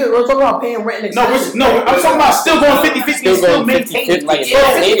paying. We're talking about paying rent and expenses. No, I'm talking about still going 50-50 and still maintaining. Like you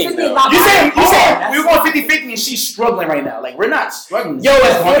saying we're going 50-50 and she's struggling right now. Like we're not struggling. Yo,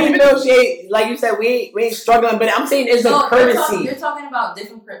 at 40 mil, like you said, we ain't struggling. But I'm saying it's a courtesy. You're talking about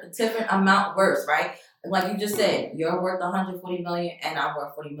different amount worth, right? Like you just said, you're worth 140 million and I'm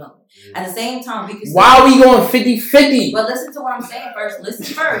worth 40 million. At the same time, we can. Why are we going 50-50? But listen to what I'm saying first. Listen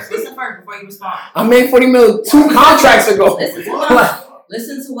first before you respond. I made 40 million 2 contracts ago. Listen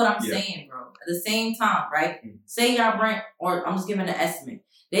to what I'm saying, bro. At the same time, right? Say y'all rent, or I'm just giving an estimate.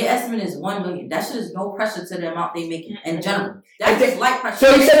 Their estimate is 1 million. That shit is no pressure to the amount they making in general. That's just light pressure.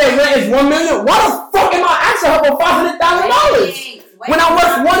 So you said their rent is 1 million? Why the fuck am I asking her for $500,000 when I'm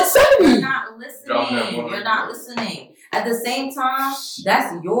worth 170? You're not listening. At the same time,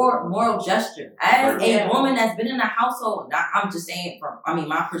 that's your moral gesture. As a woman that's been in a household, I'm just saying from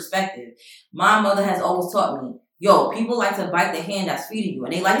my perspective, my mother has always taught me, people like to bite the hand that's feeding you,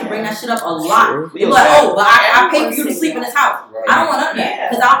 and they like to bring that shit up a lot. They're like, but I pay for you to sleep in this house. Right. I don't want none of that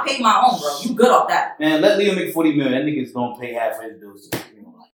because I'll pay my own, bro. You good off that? Man, let Leo make 40 million. That nigga's gonna pay half of his bills.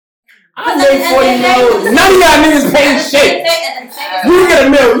 I made 40 million. None of y'all niggas paying shit. You get a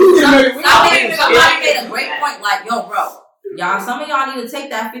million. Somebody made a great point. Like, yo, bro. Some of y'all need to take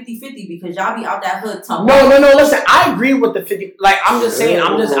that 50-50 because y'all be out that hood talking. No. Listen, I agree with the 50. Like, I'm just saying.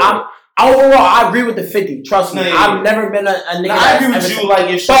 Overall, I agree with the 50. Trust me. I've never been a nigga. I agree with you. Like,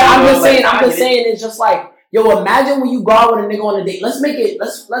 but I'm just saying. It's just like. Yo, imagine when you go out with a nigga on a date. Let's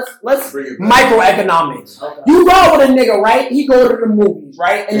microeconomics. Okay. You go out with a nigga, right? He go to the movies,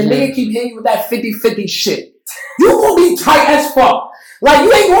 right? And the nigga keep hitting you with that 50-50 shit. You gonna be tight as fuck. Like,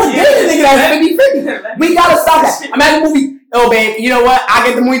 you ain't gonna date a nigga that's 50-50. We gotta stop that. I'm at the movie. Oh, babe, you know what? I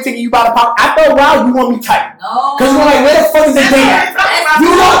get the movie ticket, you buy the pop. After a while, you want me tight. No. Because you're like, where the fuck is the date at?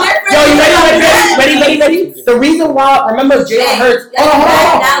 You know? Yo, you ready? The reason why, remember, Jalen Hurts.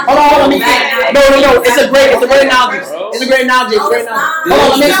 Hold on. No. It's a great analogy. It's a great analogy. Hold on,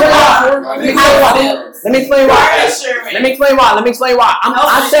 let me explain why.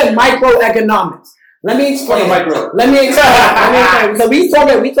 I said microeconomics. Let me explain. So we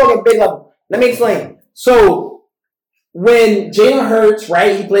talking big level. Let me explain. So when Jalen Hurts,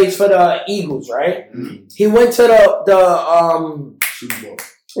 right? He plays for the Eagles, right? Mm-hmm. He went to the Super Bowl.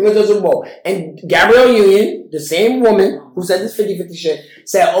 He went to the Super Bowl. And Gabrielle Union, the same woman who said this 50-50 shit,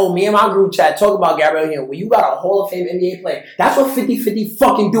 said, oh, me and my group chat talk about Gabrielle Union. When you got a Hall of Fame NBA player, that's what 50-50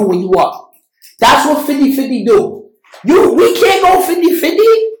 fucking do when you up. That's what 50-50 do. We can't go 50-50.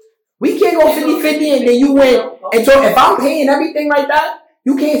 We can't go 50-50 and then you win. And so if I'm paying everything like that,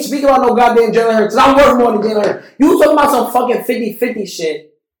 you can't speak about no goddamn Jalen Hurts. Because I'm worth more than Jalen Hurts. You talking about some fucking 50-50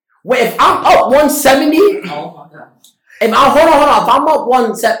 shit. Where if I'm up 170, Oh my god. if I'm up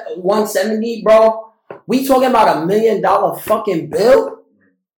 170, bro, we talking about $1 million fucking bill?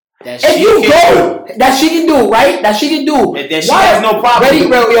 That she can do, right? That she can do. And then she has no problem. Ready,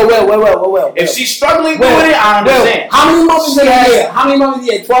 Will. If she's struggling doing it, I understand. How many months in a year? How many months in a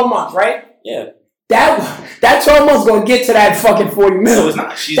year? 12 months, right? Yeah. That 12 months gonna get to that fucking 40 million. So it's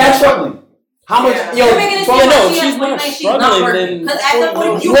not. She's not struggling. How much? Yeah. Yo, You're making it seem like she's not struggling. Because at the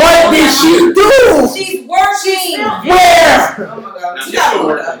point you what did she do? She's working. Where? Oh my god. She's still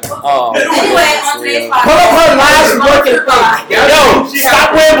working. Oh. Anyway, on today's podcast. Put up her last working thing. Yo,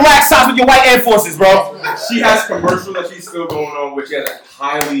 stop wearing black socks with your white Air Forces, bro. She has commercial that she's still going on, which has a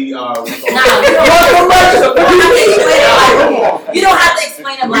highly You don't have to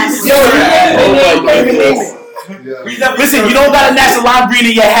explain it like Listen, you don't got a national lime green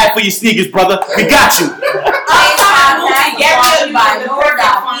in your hat for your sneakers, brother. We got you.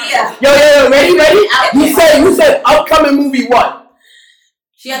 Yo, ready? You said upcoming movie what?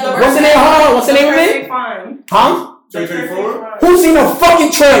 She had the What's the name? Hold on, what's the name of it? Huh? 2024? Who's seen a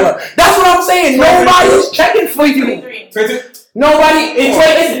fucking trailer? That's what I'm saying. Nobody's checking for you. Nobody.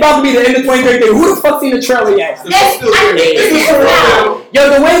 It's about to be the end of 2023. Who the fuck seen the trailer yet? Yo,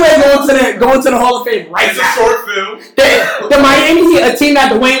 the Wayne Wade going to the Hall of Fame right It's now. a short film. The Miami Heat, a team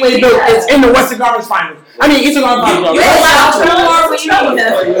that the Wayne Wade built, is in the Western Conference Finals. I mean, Eastern Conference Finals.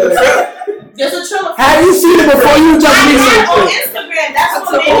 There's a trailer. Have you seen it before you just researched on it? Instagram. That's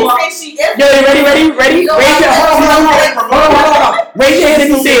what made me say she is. Yo, ready? Raise your hold on. Raise your hand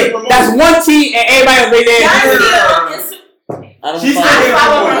if you see it. That's one T and everybody else raise their hand. She's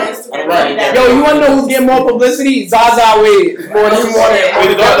follow her on Instagram. Yo, you wanna know who's getting more publicity? Zaza Wade. More than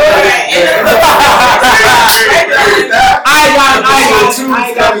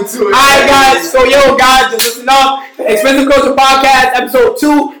I got. So yo, guys, just listen up. Expensive Culture Podcast, episode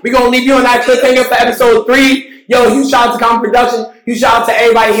 2. We're gonna leave you on that cliffhanger for episode 3. Yo, huge shout out to Common Production. Huge shout out to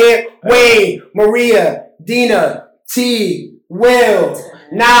everybody here. Wayne, Maria, Dina, T, Will.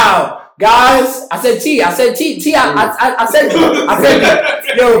 Now. Guys, I said T. I said T. Yo.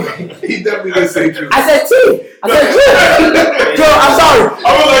 He definitely didn't say true. I said T. Joe, I'm sorry.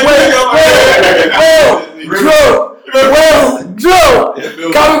 Joe.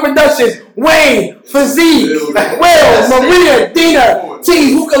 Comic Productions. Wayne, Physique, Will, Maria, Dina, T,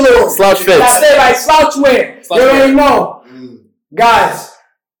 Hookaloo. Slouch Fits. That's everybody. Slouch wear. You already know. Guys,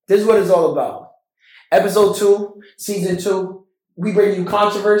 this is what it's all about. Episode 2, season 2. We bring you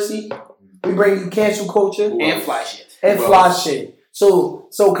controversy. We bring you cancel culture. And fly shit. Fly shit. So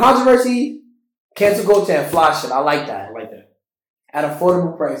controversy, cancel culture, and fly shit. I like that. At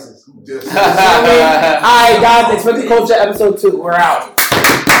affordable prices. Just, Alright, guys, Expensive Culture, episode 2. We're out.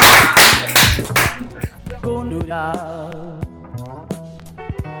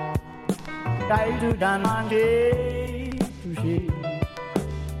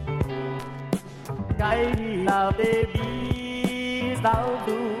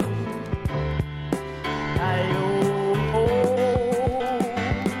 Ai